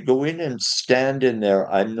 If you go in and stand in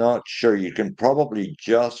there, I'm not sure you can probably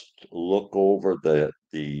just look over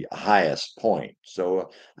the highest point. So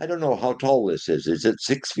I don't know how tall this is. Is it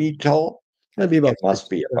 6 feet tall? I Maybe think about it must six,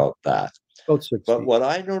 be about that. about six But feet. what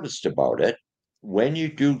I noticed about it, when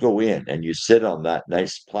you do go in and you sit on that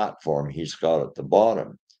nice platform he's got at the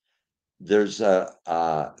bottom, there's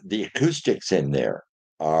the acoustics in there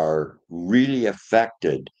are really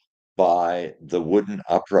affected by the wooden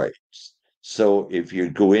uprights. So if you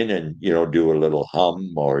go in and do a little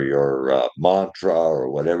hum or your mantra or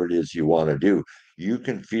whatever it is you want to do, you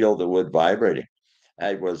can feel the wood vibrating.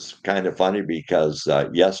 It was kind of funny because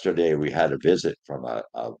yesterday we had a visit from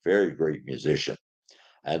a very great musician,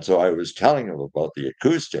 and so I was telling him about the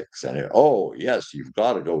acoustics, and oh yes, you've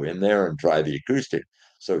got to go in there and try the acoustic.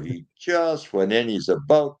 So he just went in. He's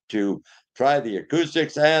about to try the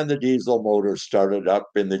acoustics, and the diesel motor started up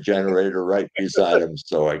in the generator right beside him.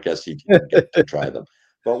 So I guess he didn't get to try them.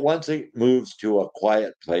 But once it moves to a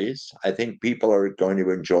quiet place, I think people are going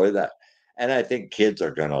to enjoy that, and I think kids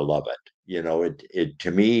are going to love it. It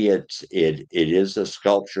to me, it is a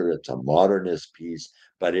sculpture. It's a modernist piece,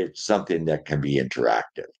 but it's something that can be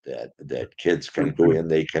interactive, that kids can go in,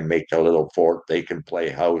 they can make a little fort, they can play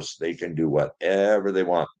house, they can do whatever they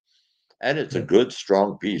want. And it's a Yeah, good,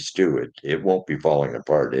 strong piece too. It won't be falling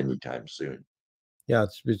apart anytime soon. yeah,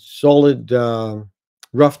 it's solid,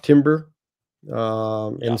 rough timber,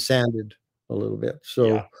 Yeah, and sanded a little bit. yeah.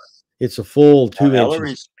 So it's a full Now, 2 inches.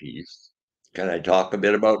 Ellery's piece, can I talk a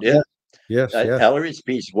bit about Yeah. it? Yes. Yes. Ellery's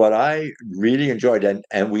piece, what I really enjoyed,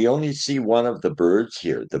 and we only see one of the birds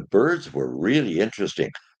here. The birds were really interesting.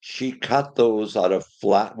 She cut those out of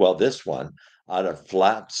flat, well, this one out of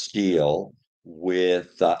flat steel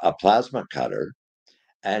with a plasma cutter,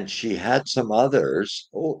 and she had some others.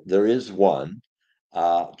 Oh, there is one.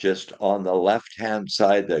 just on the left-hand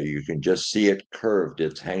side there, you can just see it curved.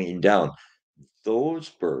 It's hanging down. Those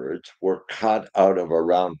birds were cut out of a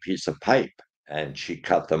round piece of pipe, and she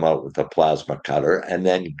cut them out with a plasma cutter and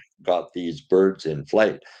then got these birds in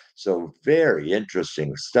flight. So very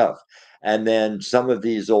interesting stuff. And then some of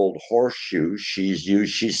these old horseshoes she's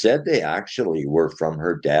used, she said they actually were from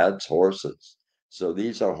her dad's horses. So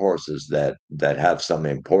these are horses that have some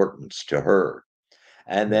importance to her.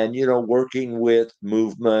 And Yeah. then, working with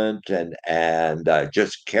movement and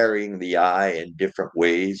just carrying the eye in different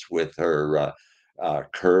ways with her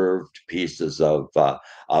curved pieces of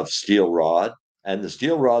steel rod. And the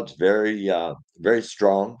steel rod's very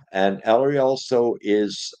strong. And Ellery also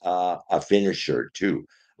is a finisher too.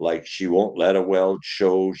 Like, she won't let a weld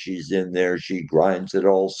show. She's in there. She grinds it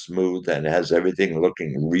all smooth and has everything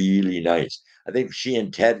looking really nice. I think she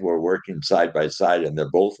and Ted were working side by side, and they're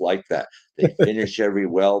both like that. They finish every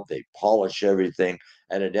weld, they polish everything,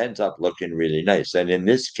 and it ends up looking really nice. And in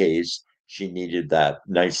this case, she needed that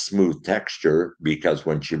nice smooth texture, because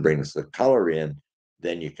when she brings the color in,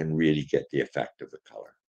 then you can really get the effect of the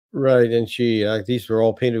color. Right, and she these were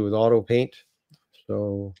all painted with auto paint,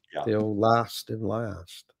 so Yeah. they'll last and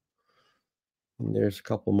last. And there's a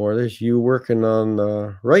couple more. There's you working on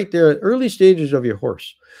right there, early stages of your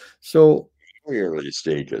horse. So, Very early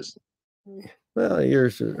stages. well,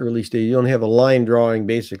 here's the early stage. You only have a line drawing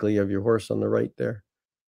basically of your horse on the right there.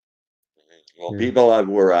 Well, Yeah. people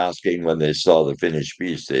were asking when they saw the finished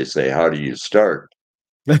piece, they say, "How do you start?"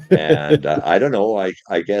 And I don't know.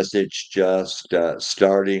 I guess it's just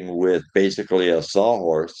starting with basically a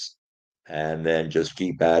sawhorse, and then just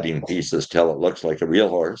keep adding pieces till it looks like a real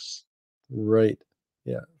horse. Right.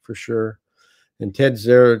 Yeah, for sure. And Ted's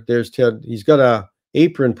there. There's Ted. He's got a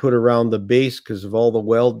apron put around the base because of all the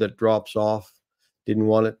weld that drops off. Didn't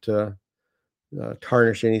want it to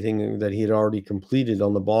tarnish anything that he had already completed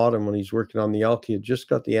on the bottom when he's working on the elk. He had just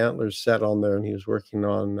got the antlers set on there, and he was working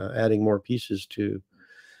on adding more pieces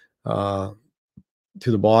uh,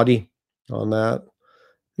 to the body on that.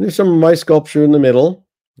 And there's some of my sculpture in the middle.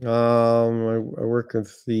 I work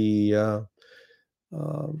with the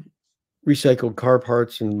um, recycled car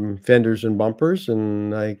parts and fenders and bumpers,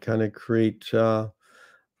 and I kind of create.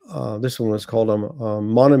 This one was called a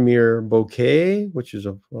monomer bouquet, which is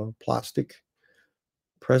a plastic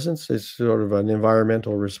presence. It's sort of an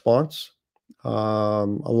environmental response. A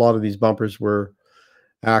lot of these bumpers were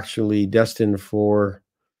actually destined for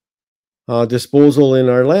disposal in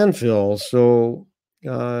our landfill. So,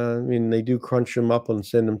 I mean, they do crunch them up and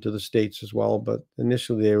send them to the States as well. But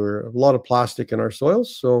initially, they were a lot of plastic in our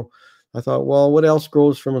soils. So I thought, well, what else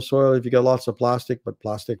grows from a soil if you got lots of plastic, but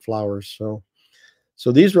plastic flowers?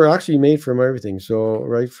 So these were actually made from everything. So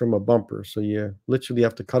right from a bumper. So you literally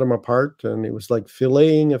have to cut them apart, and it was like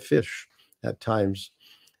filleting a fish at times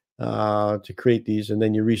to create these, and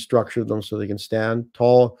then you restructure them so they can stand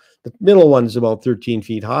tall. The middle one's about 13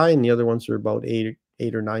 feet high, and the other ones are about 8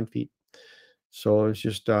 or 9 feet. So it's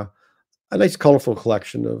just a nice, colorful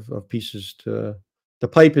collection of pieces. The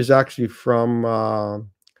pipe is actually from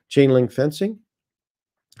chain link fencing,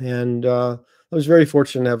 and I was very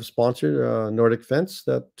fortunate to have a sponsor, Nordic Fence,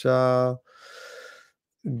 that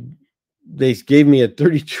they gave me a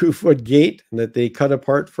 32-foot gate that they cut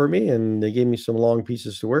apart for me, and they gave me some long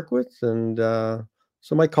pieces to work with. And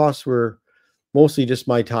so my costs were mostly just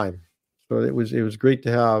my time. So it was great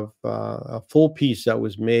to have a full piece that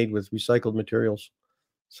was made with recycled materials.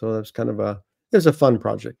 So that's kind of it was a fun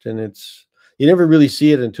project, and you never really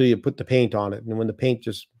see it until you put the paint on it. And when the paint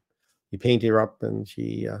you paint her up, and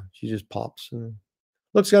she just pops and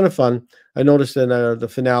looks kind of fun. I noticed in the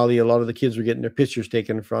finale, a lot of the kids were getting their pictures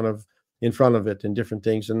taken in front of it and different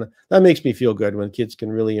things, and that makes me feel good when kids can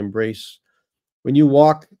really embrace. When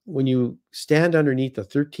you stand underneath a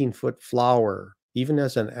 13-foot flower, even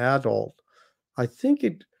as an adult, I think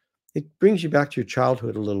it brings you back to your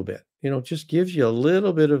childhood a little bit. Just gives you a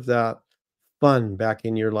little bit of that fun back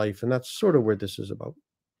in your life, and that's sort of where this is about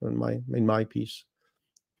in my piece.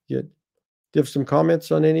 You have some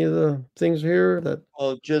comments on any of the things here that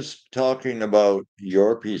Well, just talking about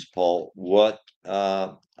your piece, Paul, what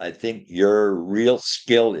I think your real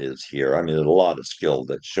skill is here. I mean, there's a lot of skill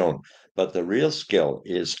that's shown, but the real skill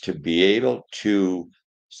is to be able to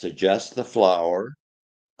suggest the flower,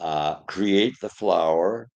 create the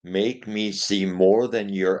flower, make me see more than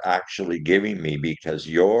you're actually giving me, because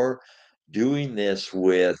you're doing this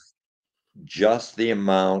with just the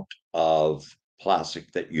amount of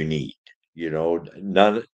plastic that you need.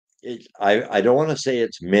 None. I don't want to say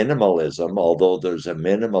it's minimalism, although there's a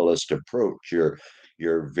minimalist approach.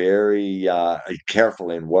 You're very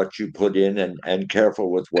careful in what you put in, and careful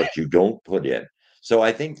with what you don't put in. So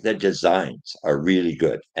I think the designs are really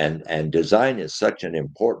good, and design is such an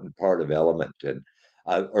important part of element and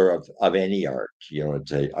or of any art. You know,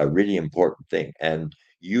 it's a really important thing, and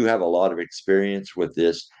you have a lot of experience with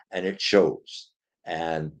this, and it shows.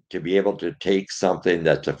 And to be able to take something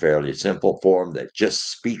that's a fairly simple form that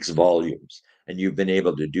just speaks volumes, and you've been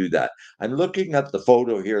able to do that. I'm looking at the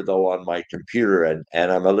photo here, though, on my computer, and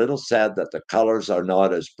I'm a little sad that the colors are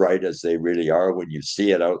not as bright as they really are when you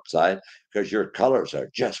see it outside, because your colors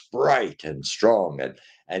are just bright and strong.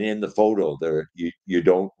 And in the photo, there you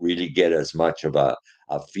don't really get as much of a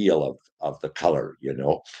feel of the color, you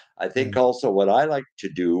know. I think Mm. also what I like to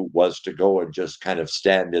do was to go and just kind of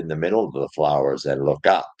stand in the middle of the flowers and look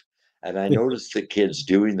up. And I noticed the kids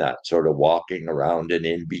doing that, sort of walking around and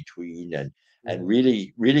in between and Mm.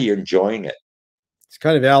 really, really enjoying it. It's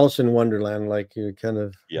kind of Alice in Wonderland, like you kind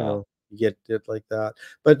of, Yeah. you get it like that.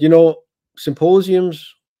 But, you know,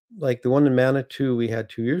 symposiums like the one in Manitou we had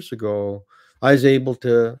 2 years ago, I was able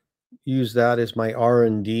to use that as my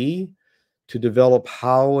R&D to develop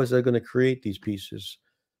how was I going to create these pieces.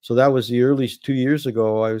 So that was the earliest 2 years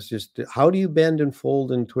ago. I was just, how do you bend and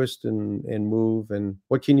fold and twist and move, and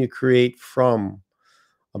what can you create from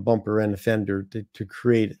a bumper and a fender to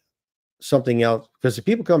create something else? Because the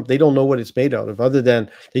people come, they don't know what it's made out of, other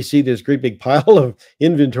than they see this great big pile of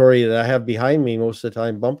inventory that I have behind me most of the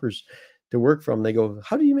time, bumpers to work from. They go,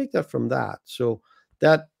 how do you make that from that? So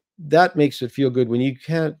that that makes it feel good when you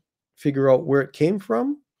can't figure out where it came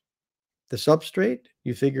from, the substrate.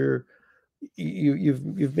 You figure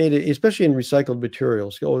you've made it, especially in recycled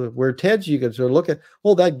materials. So where Ted's, you can sort of look at,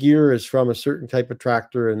 oh, that gear is from a certain type of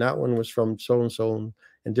tractor, and that one was from so and so,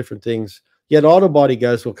 and different things. Yet auto body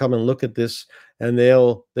guys will come and look at this, and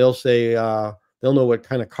they'll say they'll know what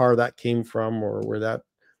kind of car that came from or where that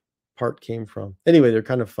part came from. Anyway, they're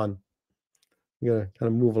kind of fun. You gotta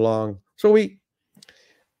kind of move along. So at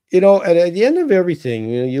the end of everything,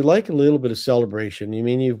 you like a little bit of celebration. You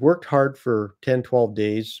mean you've worked hard for 10, 12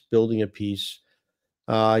 days building a piece.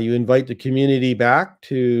 You invite the community back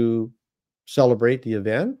to celebrate the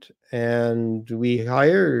event, and we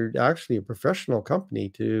hired actually a professional company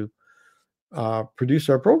to produce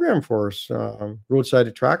our program for us, Roadside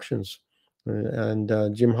Attractions,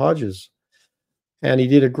 and Jim Hodges. And he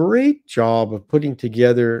did a great job of putting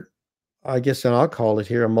together, I guess, and I'll call it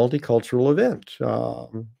here, a multicultural event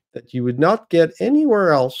that you would not get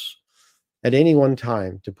anywhere else at any one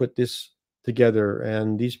time to put this together.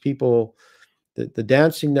 And these people, the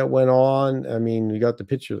dancing that went on, I mean, we got the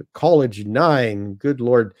picture, College Nine, good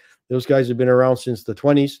Lord, those guys have been around since the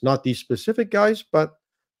 20s, not these specific guys, but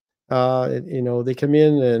they come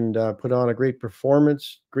in and put on a great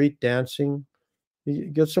performance, great dancing. You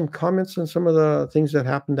get some comments on some of the things that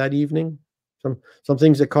happened that evening? Some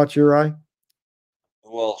things that caught your eye?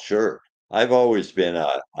 Well, sure. I've always been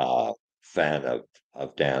a fan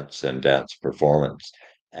of dance and dance performance,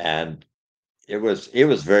 and it was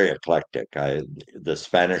very eclectic. The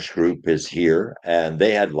Spanish group is here, and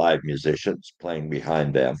they had live musicians playing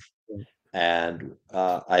behind them. And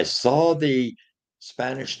I saw the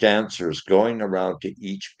Spanish dancers going around to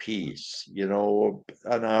each piece,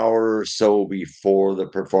 an hour or so before the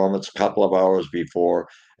performance, a couple of hours before,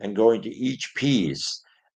 and going to each piece.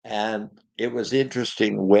 And it was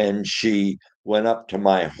interesting when she went up to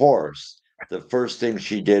my horse, the first thing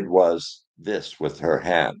she did was this with her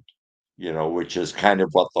hand, which is kind of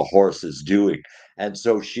what the horse is doing. And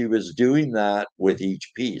so she was doing that with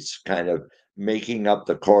each piece, kind of making up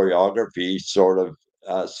the choreography, sort of,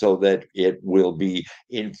 so that it will be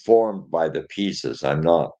informed by the pieces. I'm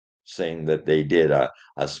not saying that they did a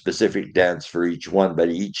specific dance for each one, but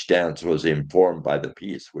each dance was informed by the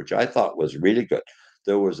piece, which I thought was really good.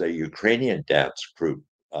 There was a Ukrainian dance group,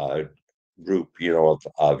 of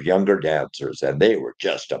younger dancers, and they were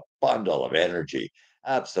just a bundle of energy.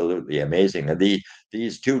 Absolutely amazing. And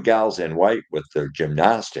these two gals in white with their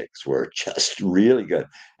gymnastics were just really good.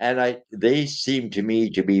 And they seem to me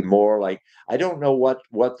to be more like, I don't know what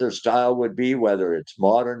their style would be, whether it's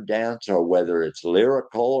modern dance or whether it's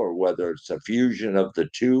lyrical or whether it's a fusion of the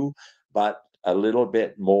two, but a little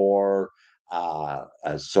bit more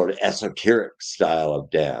a sort of esoteric style of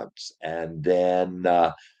dance. And then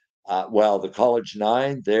well, the College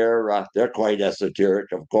Nine, they're quite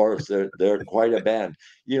esoteric, of course. They're quite a band.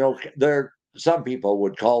 They're some people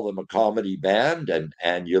would call them a comedy band,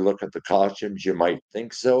 and you look at the costumes, you might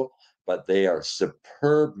think so, but they are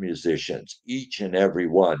superb musicians, each and every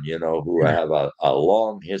one. Who have a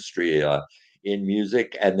long history in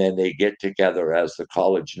music, and then they get together as the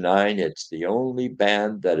College Nine. It's the only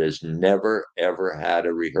band that has never ever had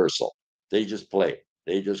a rehearsal. They just play.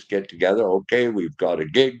 They just get together. Okay, we've got a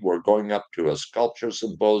gig. We're going up to a sculpture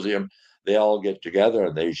symposium. They all get together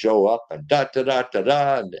and they show up and da da da da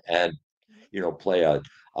da and play a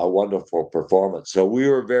wonderful performance. So we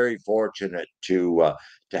were very fortunate to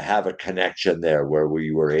have a connection there where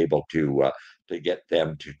we were able to get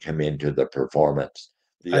them to come into the performance.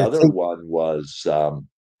 The I other think one was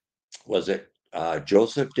it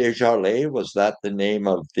Joseph Desjardins? Was that the name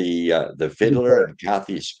of the fiddler, and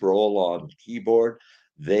Kathy Sproul on keyboard?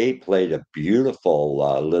 They played a beautiful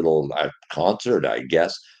little concert, I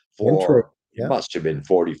guess, intro. for it Yeah. must have been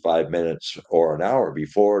 45 minutes or an hour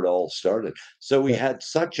before it all started. So we Yeah. had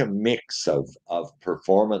such a mix of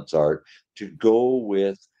performance art to go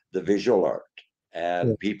with the visual art. Yeah.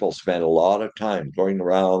 And people spent a lot of time going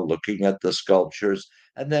around looking at the sculptures,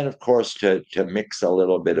 and then of course to mix a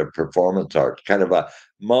little bit of performance art, kind of a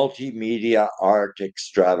multimedia art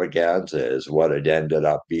extravaganza is what it ended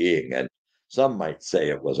up being. And some might say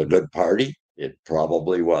it was a good party. It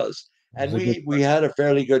probably was. It And was a good we had a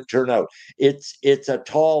fairly good turnout. It's a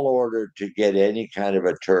tall order to get any kind of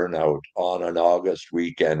a turnout on an August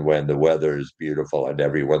weekend when the weather is beautiful and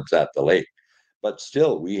everyone's at the lake. But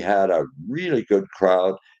still, we had a really good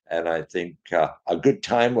crowd, and I think a good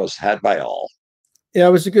time was had by all. Yeah,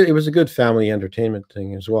 it was a good family entertainment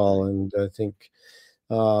thing as well, and I think,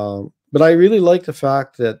 but I really like the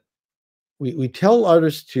fact that we tell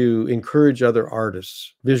artists to encourage other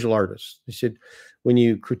artists, visual artists. They said, when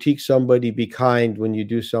you critique somebody, be kind when you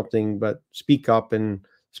do something, but speak up and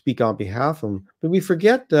speak on behalf of them. But we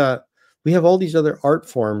forget that we have all these other art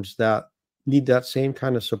forms that need that same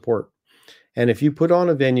kind of support. And if you put on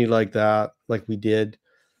a venue like that, like we did,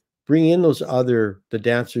 bring in the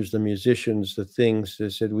dancers, the musicians, the things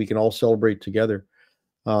that said we can all celebrate together.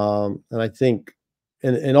 And I think,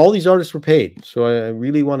 and all these artists were paid. So I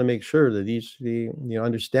really want to make sure that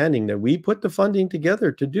understanding that we put the funding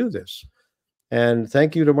together to do this. And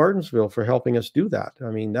thank you to Martinsville for helping us do that. I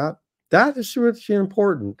mean, that is really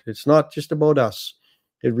important. It's not just about us.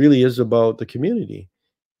 It really is about the community.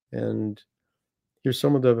 And here's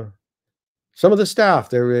some of the staff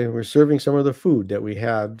there were serving some of the food that we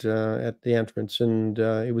had at the entrance, and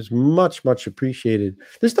it was much, much appreciated.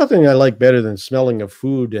 There's nothing I like better than smelling of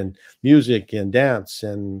food and music and dance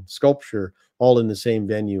and sculpture all in the same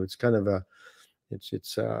venue. It's kind of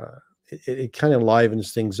it kind of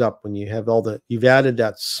livens things up when you have you've added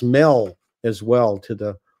that smell as well to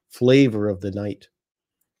the flavor of the night.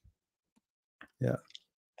 Yeah.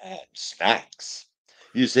 Snacks.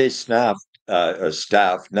 You say staff or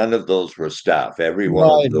staff. None of those were staff. Every one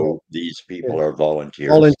No, I of know. these Yeah. people are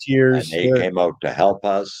volunteers, and Volunteers. they came out to help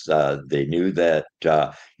us. They knew that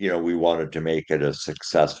we wanted to make it a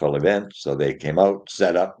successful event, so they came out,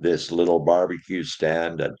 set up this little barbecue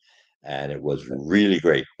stand, and it was really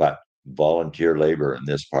great. But volunteer labor in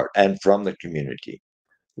this part, and from the community.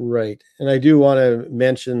 Right. And I do want to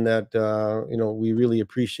mention that, we really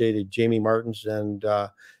appreciated Jamie Martins, and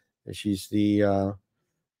she's the,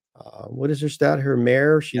 what is her stat? Her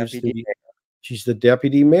mayor. Deputy She's the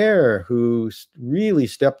deputy mayor who really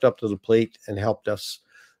stepped up to the plate and helped us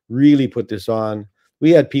really put this on. We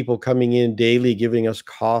had people coming in daily, giving us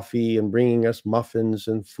coffee and bringing us muffins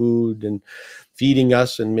and food and feeding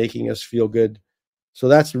us and making us feel good. So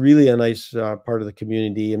that's really a nice part of the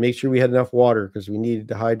community. And make sure we had enough water because we needed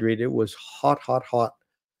to hydrate. It was hot, hot, hot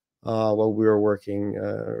while we were working.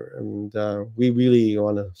 And we really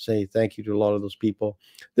want to say thank you to a lot of those people.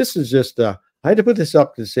 This is just, I had to put this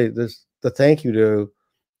up to say this, the thank you to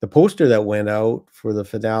the poster that went out for the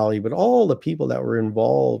finale, but all the people that were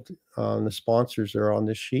involved, the sponsors are on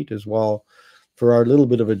this sheet as well for our little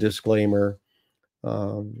bit of a disclaimer.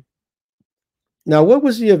 Now, what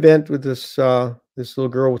was the event with this little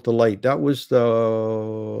girl with the light? That was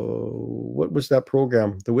what was that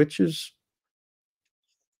program? The Witches?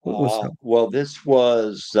 What was that? Well, this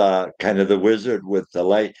was kind of the wizard with the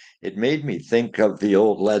light. It made me think of the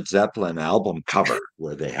old Led Zeppelin album cover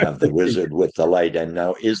where they have the wizard with the light. And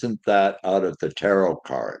now, isn't that out of the tarot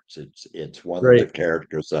cards? It's one of the Right.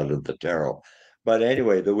 characters out of the tarot. But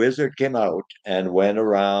anyway, the wizard came out and went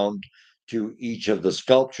around to each of the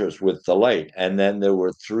sculptures with the light, and then there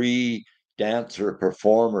were three dancer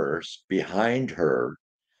performers behind her,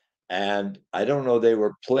 and I don't know, they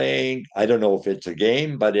were playing, I don't know if it's a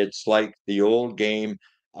game, but it's like the old game.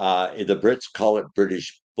 The Brits call it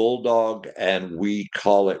British Bulldog, and we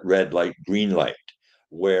call it red light, green light,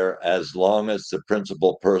 where as long as the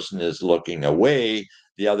principal person is looking away,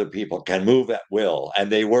 the other people can move at will. And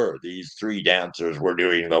these three dancers were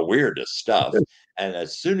doing the weirdest stuff. And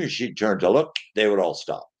as soon as she turned to look, they would all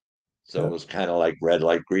stop. So it was kind of like red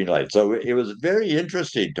light, green light. So it was very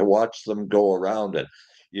interesting to watch them go around it.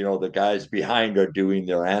 You know, the guys behind are doing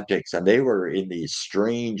their antics, and they were in these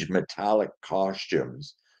strange metallic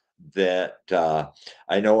costumes that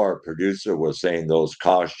I know our producer was saying those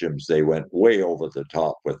costumes, they went way over the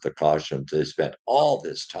top with the costumes. They spent all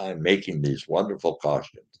this time making these wonderful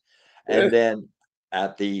costumes. And then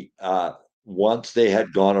at the once they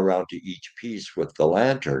had gone around to each piece with the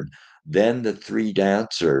lantern, then the three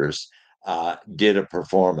dancers did a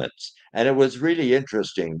performance. And it was really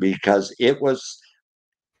interesting because it was,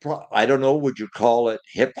 I don't know, would you call it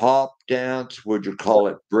hip hop dance? Would you call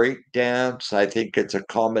it break dance? I think it's a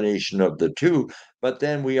combination of the two. But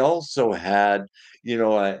then we also had, you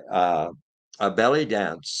know, a belly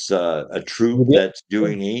dance, a troupe that's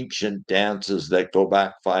doing ancient dances that go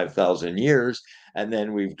back 5,000 years. And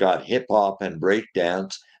then we've got hip hop and break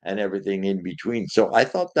dance and everything in between. So I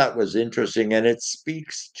thought that was interesting. And it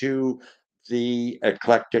speaks to the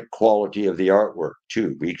eclectic quality of the artwork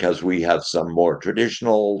too, because we have some more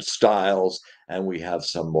traditional styles and we have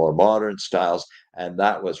some more modern styles, and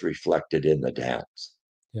that was reflected in the dance.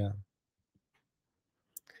 Yeah.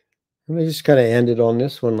 Let me just kind of end it on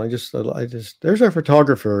this one. There's our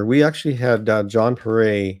photographer. We actually had John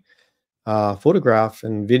Prairie photograph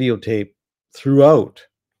and videotape throughout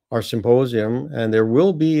our symposium, and there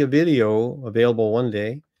will be a video available one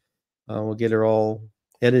day. We'll get it all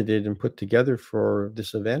edited and put together for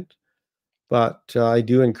this event. But I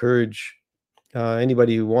do encourage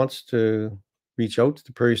anybody who wants to reach out to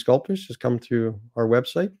the Prairie Sculptors, just come through our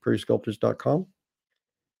website, prairiesculptors.com.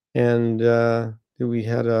 And we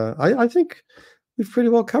had I think we've pretty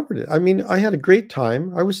well covered it. I mean, I had a great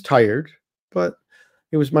time. I was tired, but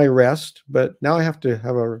it was my rest. But now I have to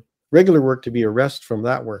have a regular work to be a rest from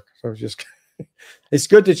that work. So I was just, it's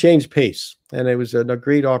good to change pace. And it was a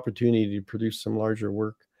great opportunity to produce some larger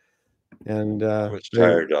work. And I was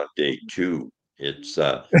tired on day 2. It's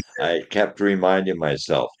I kept reminding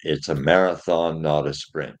myself it's a marathon, not a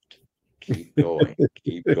sprint. Keep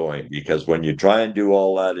going, because when you try and do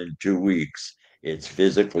all that in 2 weeks, it's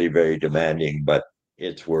physically very demanding, but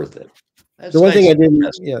it's worth it. The one thing I didn't,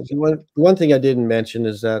 the one thing I didn't mention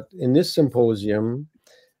is that in this symposium,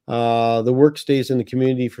 the work stays in the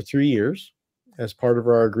community for 3 years as part of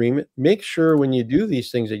our agreement. Make sure when you do these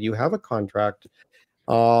things that you have a contract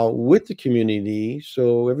with the community,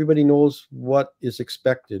 so everybody knows what is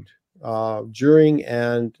expected during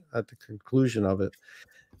and at the conclusion of it.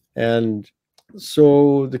 And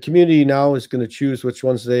so the community now is going to choose which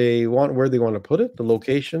ones they want, where they want to put it, the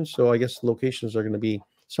location. So I guess the locations are going to be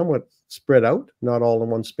somewhat spread out, not all in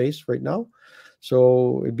one space right now.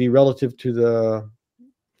 So it'd be relative to the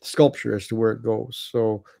sculpture as to where it goes.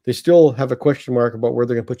 So they still have a question mark about where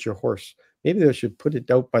they're going to put your horse. Maybe they should put it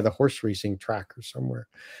out by the horse racing track or somewhere.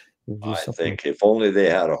 I think if only they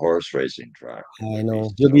had a horse racing track. I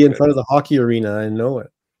know. You'll be in front of the hockey arena. I know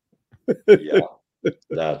it. Yeah,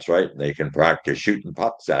 that's right. They can practice shooting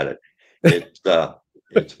pucks at it.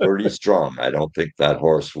 It's pretty strong. I don't think that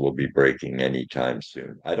horse will be breaking anytime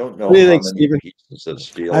soon. I don't know how many pieces of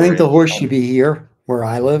steel. I think the horse should be here where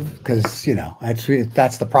I live, because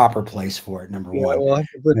that's the proper place for it. Number one. We'll have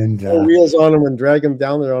to put wheels on them and drag them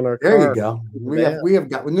down there on our car. There you go. We have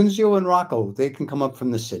got Nunzio and Rocco. They can come up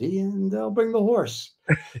from the city and they'll bring the horse.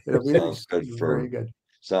 It'll be nice. Very good.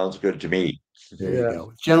 Sounds good to me. There you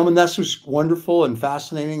go. Gentlemen, this was wonderful and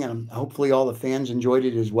fascinating, and hopefully all the fans enjoyed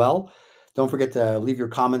it as well. Don't forget to leave your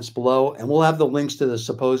comments below, and we'll have the links to the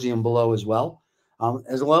symposium below as well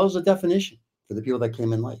as a definition for the people that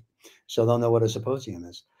came in late, so they'll know what a symposium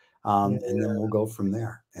is. And then we'll go from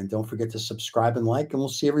there. And don't forget to subscribe and like, and we'll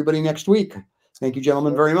see everybody next week. Thank you,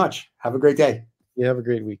 gentlemen, very much. Have a great day. You have a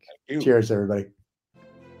great week. Cheers, everybody.